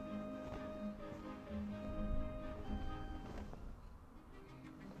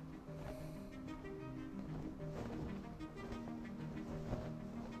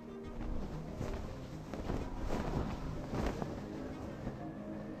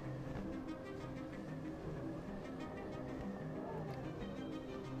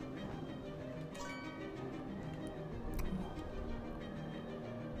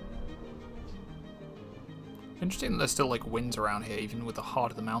 Interesting that there's still like winds around here, even with the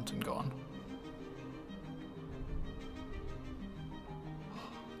heart of the mountain gone.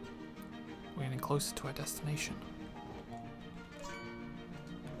 We're getting closer to our destination.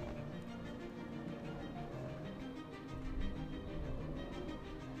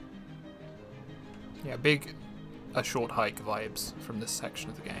 Yeah, big, a short hike vibes from this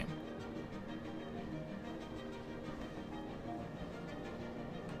section of the game.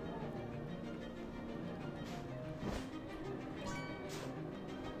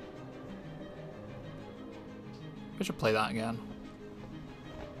 I should play that again.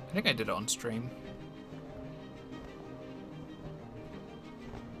 I think I did it on stream.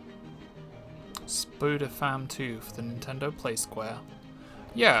 Spoda Fam 2 for the Nintendo Play Square.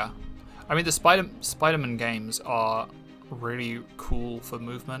 Yeah, I mean the Spider-Man games are really cool for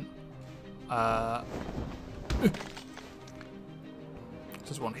movement.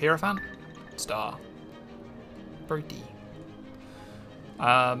 Just one Hierophant, Star, Birdie.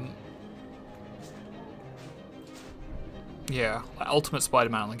 Yeah, like Ultimate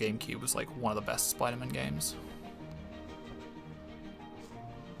Spider-Man on the GameCube was like one of the best Spider-Man games.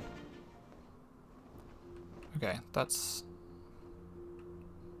 Okay, let's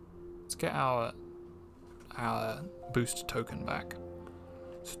get our boost token back.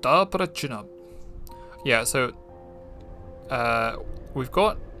 Stop at a chin up. Yeah, so we've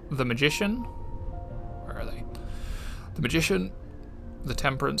got the Magician. Where are they? The Magician, the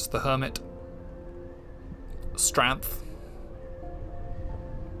Temperance, the Hermit, Strength,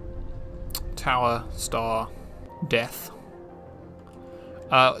 Tower, Star, Death.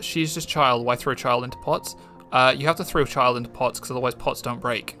 She's just child. Why throw child into pots? You have to throw child into pots because otherwise pots don't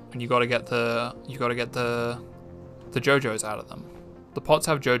break, and you gotta get the JoJos out of them. The pots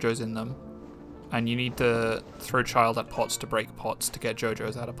have JoJos in them, and you need to throw child at pots to break pots to get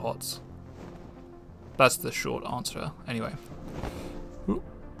JoJos out of pots. That's the short answer. Anyway. Ooh.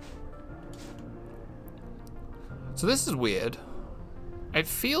 So this is weird. It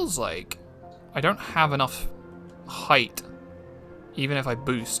feels like I don't have enough height, even if I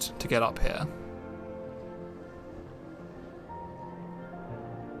boost, to get up here.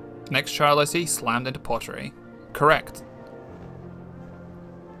 Next child I see slammed into pottery. Correct.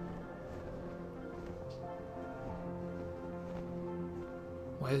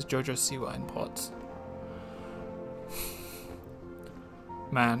 Where's Jojo Siwa in pots?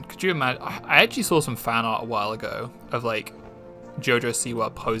 Man, could you imagine? I actually saw some fan art a while ago of like Jojo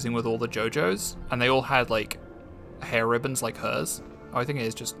Siwa posing with all the JoJos, and they all had like hair ribbons like hers. I think it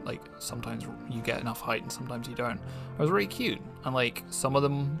is just like sometimes you get enough height and sometimes you don't. It was really cute, and like some of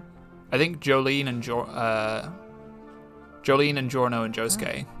them, I think Jolene and Jorno and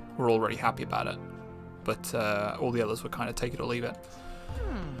Josuke were already happy about it, but all the others were kind of take it or leave it.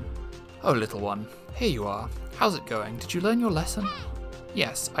 Oh, little one, here you are. How's it going? Did you learn your lesson?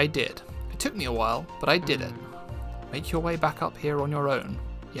 Yes, I did. It took me a while, but I did it. Make your way back up here on your own.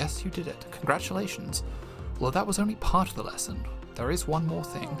 Yes, you did it. Congratulations. Although that was only part of the lesson. There is one more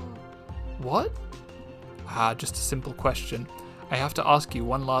thing. What? Ah, just a simple question. I have to ask you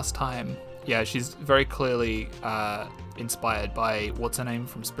one last time. Yeah, she's very clearly inspired by what's her name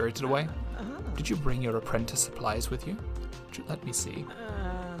from Spirited Away. Did you bring your apprentice supplies with you? Let me see.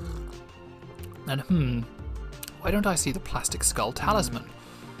 And why don't I see the plastic skull talisman?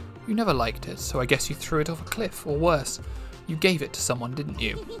 You never liked it, so I guess you threw it off a cliff, or worse, you gave it to someone, didn't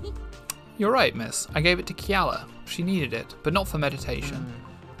you? You're right, miss. I gave it to Kiala. She needed it, but not for meditation.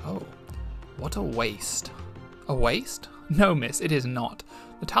 Oh, what a waste. A waste? No, miss, it is not.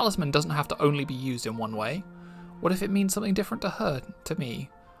 The talisman doesn't have to only be used in one way. What if it means something different to her, to me?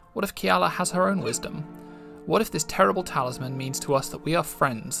 What if Kiala has her own wisdom? What if this terrible talisman means to us that we are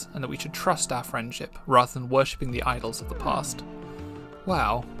friends and that we should trust our friendship rather than worshipping the idols of the past?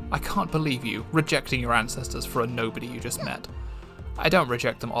 Wow, I can't believe you, rejecting your ancestors for a nobody you just met. I don't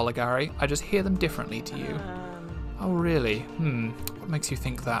reject them, Oligari, I just hear them differently to you. Oh really? What makes you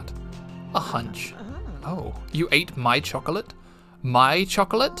think that? A hunch. Oh, you ate my chocolate? My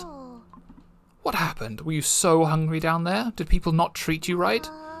chocolate? What happened? Were you so hungry down there? Did people not treat you right?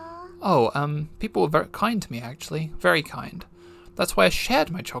 Oh, people were very kind to me, actually. Very kind. That's why I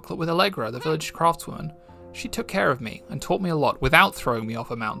shared my chocolate with Allegra, the village craftswoman. She took care of me and taught me a lot without throwing me off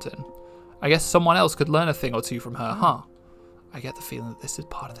a mountain. I guess someone else could learn a thing or two from her, huh? I get the feeling that this is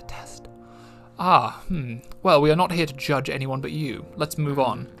part of the test. Well, we are not here to judge anyone but you. Let's move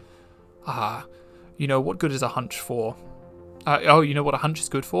on. You know, what good is a hunch for? You know what a hunch is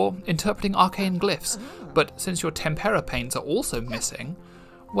good for? Interpreting arcane glyphs. But since your tempera paints are also missing,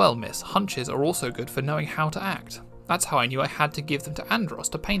 well, miss, hunches are also good for knowing how to act. That's how I knew I had to give them to Andros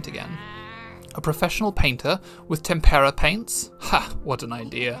to paint again. A professional painter with tempera paints? Ha, what an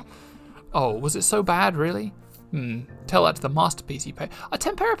idea. Oh, was it so bad, really? Tell that to the masterpiece you paint. A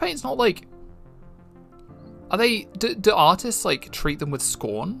tempera paint's not like... Are they... Do artists, like, treat them with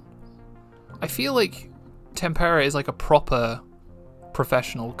scorn? I feel like tempera is like a proper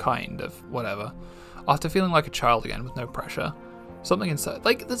professional kind of whatever. After feeling like a child again with no pressure. Something inside,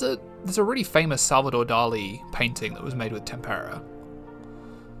 like there's a really famous Salvador Dali painting that was made with tempera.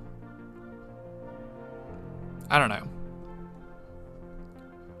 I don't know.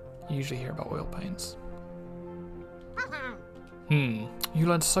 You usually hear about oil paints. You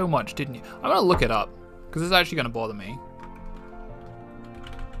learned so much, didn't you? I'm gonna look it up, because it's actually gonna bother me.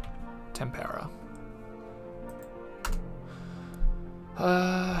 Tempera.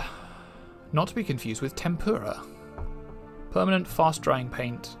 Not to be confused with tempura. Permanent, fast-drying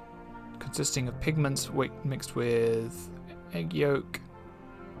paint, consisting of pigments mixed with egg yolk.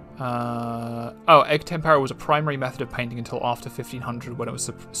 Egg tempera was a primary method of painting until after 1500, when it was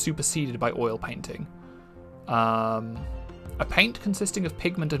superseded by oil painting. A paint consisting of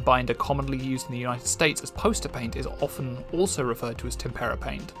pigment and binder commonly used in the United States as poster paint is often also referred to as tempera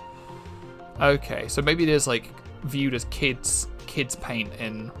paint. Okay, so maybe it is like viewed as kids paint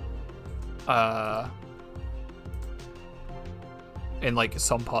in like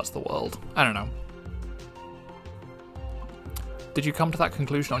some parts of the world. I don't know. Did you come to that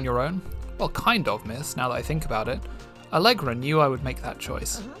conclusion on your own? Well, kind of, miss, now that I think about it. Allegra knew I would make that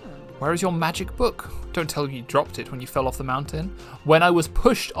choice. Where is your magic book? Don't tell me you dropped it when you fell off the mountain. When I was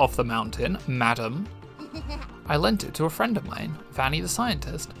pushed off the mountain, madam. I lent it to a friend of mine, Vanny the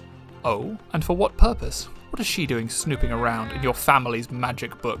scientist. Oh, and for what purpose? What is she doing snooping around in your family's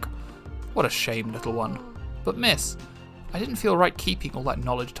magic book? What a shame, little one. But miss, I didn't feel right keeping all that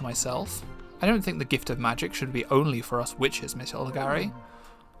knowledge to myself. I don't think the gift of magic should be only for us witches, Miss Olgari.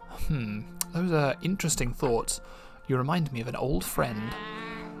 Those are interesting thoughts. You remind me of an old friend.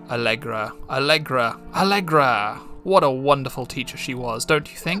 Allegra, Allegra, Allegra! What a wonderful teacher she was, don't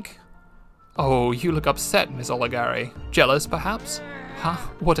you think? Oh, you look upset, Miss Olgari. Jealous, perhaps? Huh?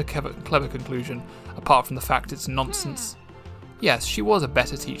 What a clever conclusion, apart from the fact it's nonsense. Yes, she was a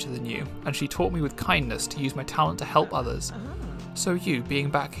better teacher than you, and she taught me with kindness to use my talent to help others. So you, being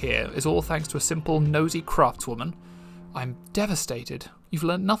back here, is all thanks to a simple, nosy craftswoman? I'm devastated. You've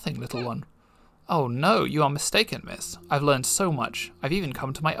learned nothing, little one. Oh no, you are mistaken, miss. I've learned so much. I've even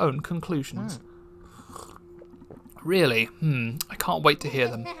come to my own conclusions. Really? I can't wait to hear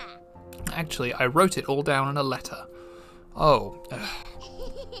them. Actually, I wrote it all down in a letter. Oh.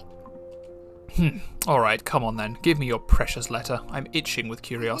 Alright, come on then. Give me your precious letter. I'm itching with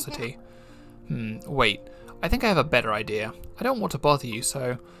curiosity. Wait. I think I have a better idea. I don't want to bother you,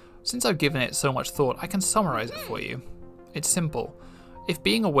 so since I've given it so much thought, I can summarize it for you. It's simple. If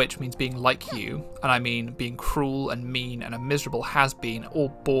being a witch means being like you, and I mean being cruel and mean and a miserable has-been, all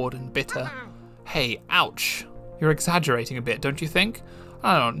bored and bitter. Hey, ouch! You're exaggerating a bit, don't you think?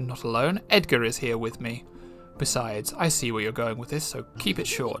 I'm not alone. Edgar is here with me. Besides, I see where you're going with this, so keep it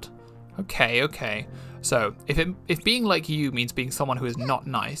short. Okay. So, if being like you means being someone who is not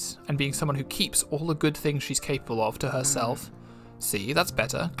nice, and being someone who keeps all the good things she's capable of to herself, see, that's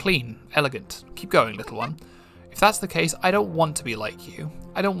better, clean, elegant. Keep going, little one. If that's the case, I don't want to be like you.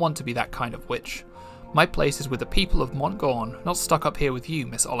 I don't want to be that kind of witch. My place is with the people of Montgorn, not stuck up here with you,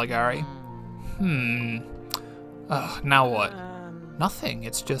 Miss Olgari. Now what? Nothing,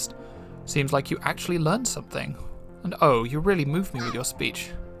 it's just, seems like you actually learned something. And oh, you really moved me with your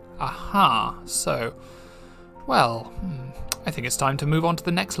speech. Aha, so, well, I think it's time to move on to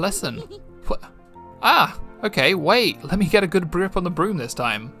the next lesson. What? Ah, okay, wait, let me get a good grip on the broom this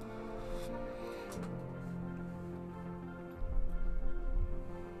time.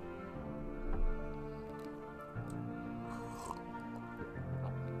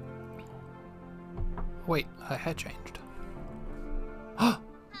 Wait, her hair changed.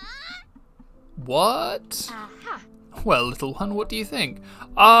 What? Well, little one, what do you think?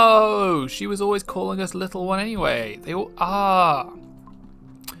 Oh, she was always calling us little one anyway. They all a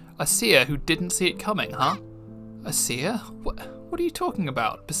seer who didn't see it coming, huh? A seer? What are you talking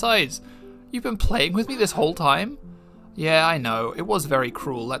about? Besides, you've been playing with me this whole time? Yeah, I know. It was very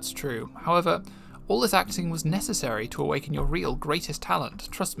cruel, that's true. However, all this acting was necessary to awaken your real greatest talent,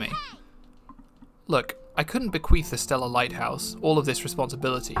 trust me. Look, I couldn't bequeath the Stellar Lighthouse, all of this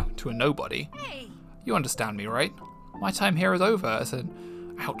responsibility, to a nobody. You understand me, right? My time here is over,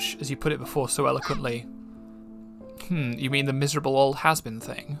 as you put it before so eloquently. You mean the miserable old has-been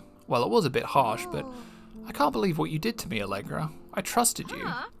thing? Well, it was a bit harsh, but I can't believe what you did to me, Allegra. I trusted you.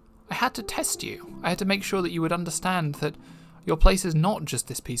 I had to test you. I had to make sure that you would understand that your place is not just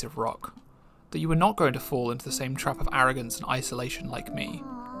this piece of rock. That you were not going to fall into the same trap of arrogance and isolation like me.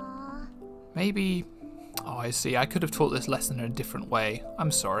 Maybe... Oh, I see. I could have taught this lesson in a different way.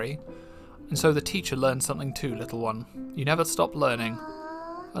 I'm sorry. And so the teacher learned something too, little one. You never stop learning.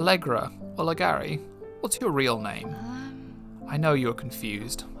 Allegra, Olgari, what's your real name? I know you're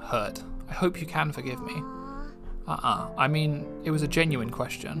confused, hurt. I hope you can forgive me. I mean, it was a genuine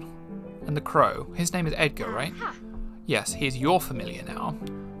question. And the crow, his name is Edgar, right? Yes, he is your familiar now.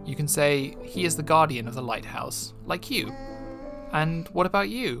 You can say he is the guardian of the lighthouse, like you. And what about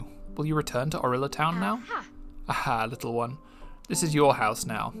you? Will you return to Orilla Town now? Aha, little one. This is your house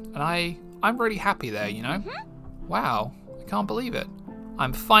now, and I'm really happy there, you know? Wow, I can't believe it.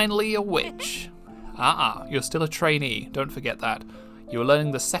 I'm finally a witch. You're still a trainee, don't forget that. You're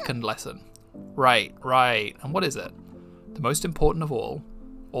learning the second lesson. Right. And what is it? The most important of all,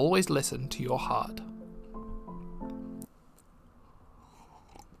 always listen to your heart.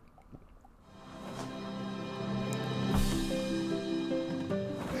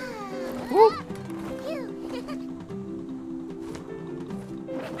 Woo.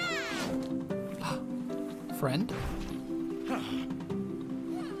 Friend?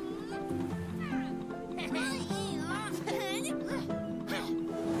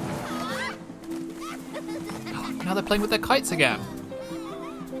 Now they're playing with their kites again.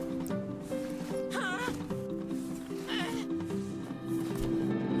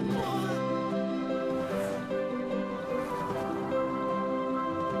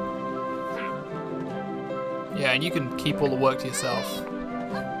 Yeah, and you can keep all the work to yourself.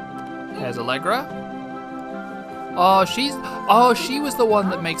 There's Allegra. Oh, she was the one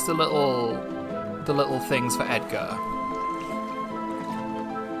that makes the little things for Edgar.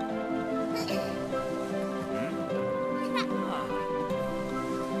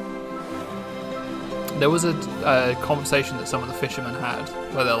 There was a conversation that some of the fishermen had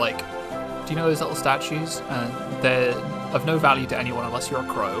where they're like, do you know those little statues? And they're of no value to anyone unless you're a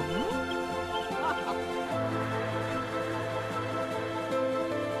crow.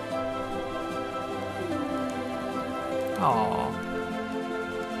 Aww.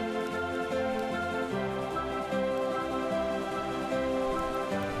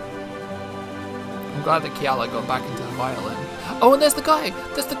 I'm glad that Kiala got back into the violin. Oh, and there's the guy!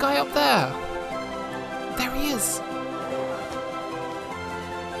 There's the guy up there! There he is!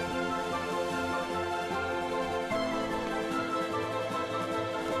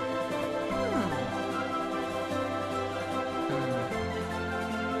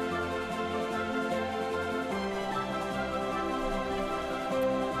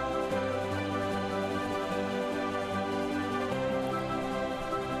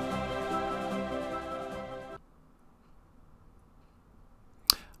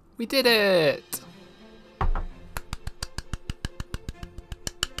 We did it!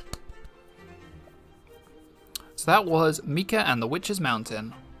 So that was Mika and the Witch's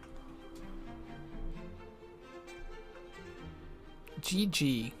Mountain.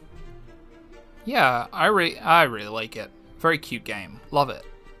 GG. Yeah, I really like it. Very cute game. Love it.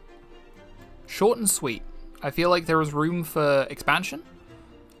 Short and sweet. I feel like there was room for expansion.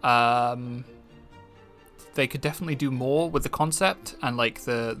 They could definitely do more with the concept and like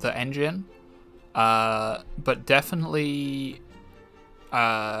the engine. But definitely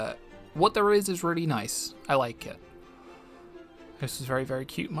what there is really nice. I like it. This is very, very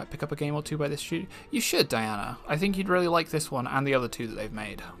cute. Might pick up a game or two by this studio. You should, Diana. I think you'd really like this one and the other two that they've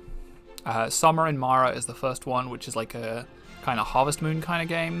made. Summer in Mara is the first one, which is like a kind of Harvest Moon kind of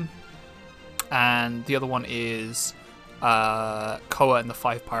game. And the other one is Koa and the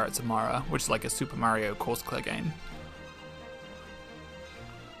Five Pirates of Mara, which is like a Super Mario course clear game.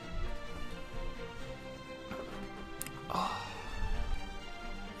 Oh.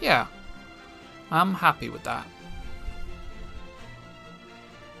 Yeah, I'm happy with that.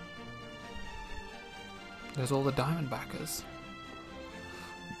 There's all the Diamondbackers.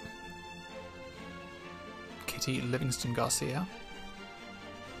 Kitty Livingston Garcia.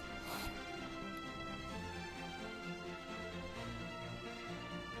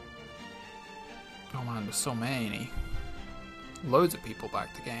 Oh man, there's so many. Loads of people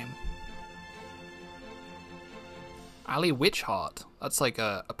back the game. Ali Witchheart. That's like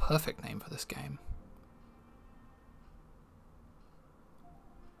a perfect name for this game.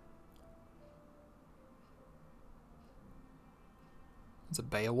 There's a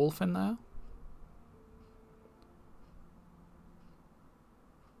Beowulf in there.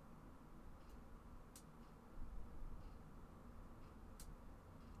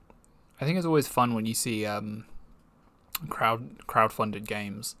 I think it's always fun when you see crowdfunded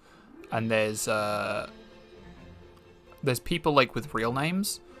games, and there's people like with real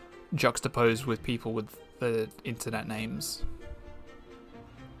names juxtaposed with people with the internet names.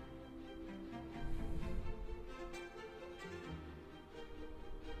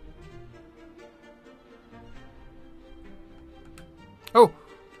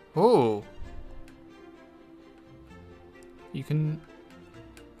 Oh, you can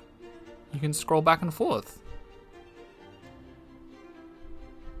scroll back and forth.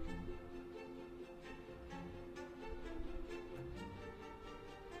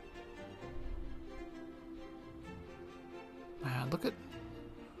 Man, look at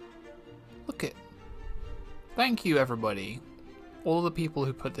Thank you, everybody. All of the people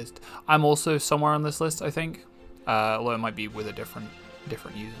who put this. I'm also somewhere on this list, I think. Although it might be with a different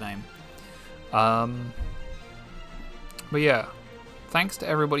username. But yeah, thanks to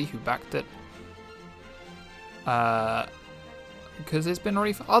everybody who backed it. Because it's been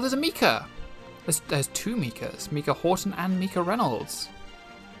already. Oh, there's a Mika. There's two Mikas, Mika Horton and Mika Reynolds.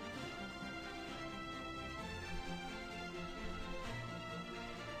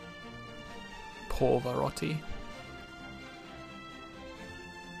 Poor Varotti.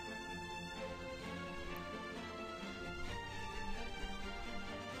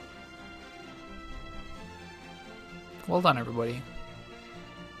 Well done, everybody.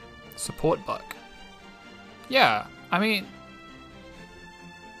 Support Buck. Yeah, I mean...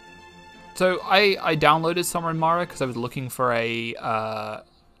 So I downloaded Summer in Mara because I was looking for a,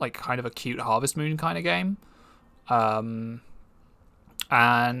 like, kind of a cute Harvest Moon kind of game. And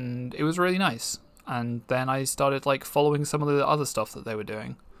it was really nice. And then I started, like, following some of the other stuff that they were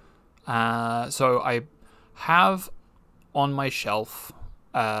doing. So I have on my shelf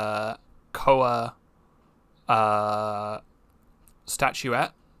Koa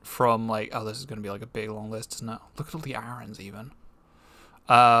statuette from, like, oh, this is going to be like a big long list, isn't it? Look at all the Aarons even.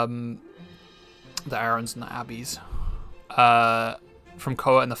 The Aarons and the Abbeys from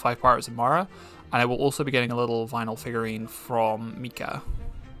Koa and the Five Pirates of Mara, and I will also be getting a little vinyl figurine from Mika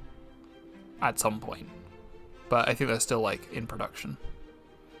at some point, but I think they're still like in production.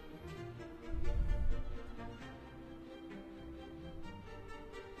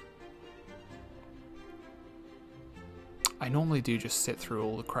 I normally do just sit through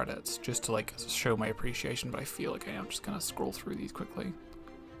all the credits just to like show my appreciation, but I feel like I am just gonna scroll through these quickly.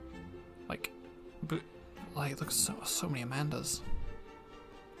 Like, look, so many Amandas.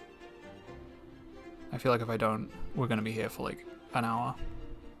 I feel like if I don't, we're gonna be here for like an hour.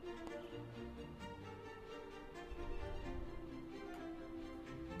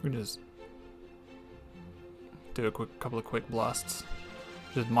 We can just do a couple of quick blasts.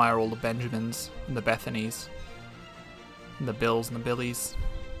 Just admire all the Benjamins and the Bethanies. And the Bills and the Billies.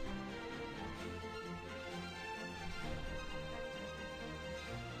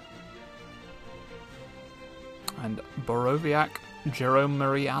 And Boroviak Jerome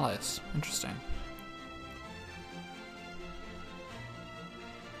Marie Alice. Interesting.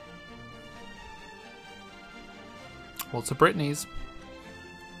 Well, it's a Britney's.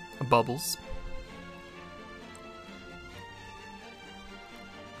 A Bubbles.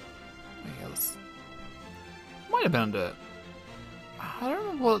 Yeah, this might have been under... I don't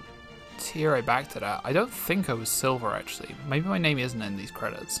remember what tier I backed it at. I don't think I was silver, actually. Maybe my name isn't in these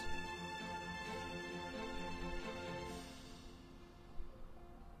credits.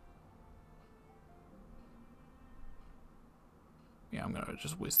 Yeah, I'm gonna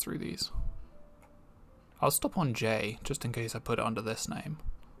just whiz through these. I'll stop on J, just in case I put it under this name.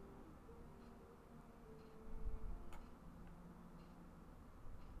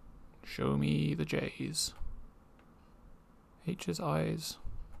 Show me the J's. H's eyes.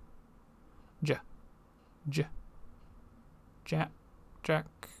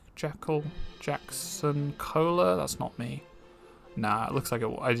 Jackal, Jackson Cola. That's not me. Nah, it looks like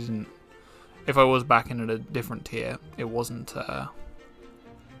it. I didn't. If I was back in at a different tier, it wasn't.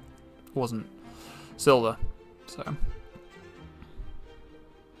 Wasn't silver. So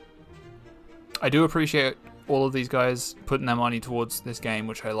I do appreciate all of these guys putting their money towards this game,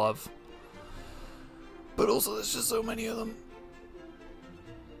 which I love. But also, there's just so many of them.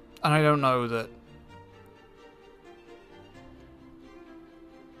 And I don't know that...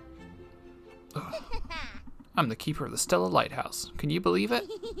 Ugh. I'm the keeper of the Stellar Lighthouse. Can you believe it?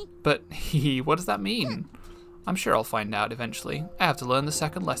 But, what does that mean? I'm sure I'll find out eventually. I have to learn the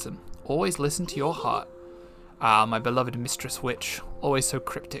second lesson. Always listen to your heart. Ah, my beloved Mistress Witch. Always so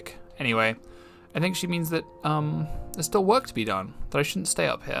cryptic. Anyway, I think she means that, there's still work to be done. That I shouldn't stay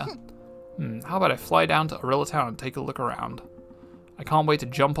up here. How about I fly down to Orilla Town and take a look around? I can't wait to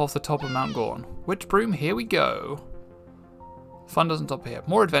jump off the top of Mount Gorn. Witch Broom, here we go. Fun doesn't stop here.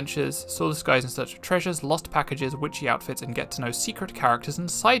 More adventures, soul disguise in search of treasures, lost packages, witchy outfits, and get to know secret characters and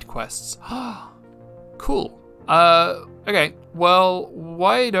side quests. Cool. Okay, well,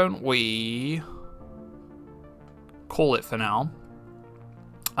 why don't we call it for now?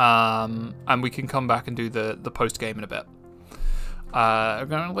 And we can come back and do the post game in a bit. We're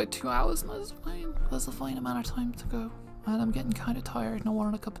going to wait 2 hours, and that's fine. That's a fine amount of time to go. And I'm getting kind of tired, and I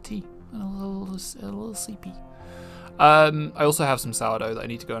want a cup of tea and a little sleepy. I also have some sourdough that I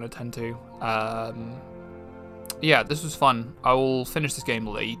need to go and attend to. Yeah, this was fun. I will finish this game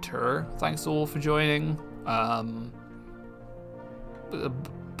later. Thanks all for joining. Bye.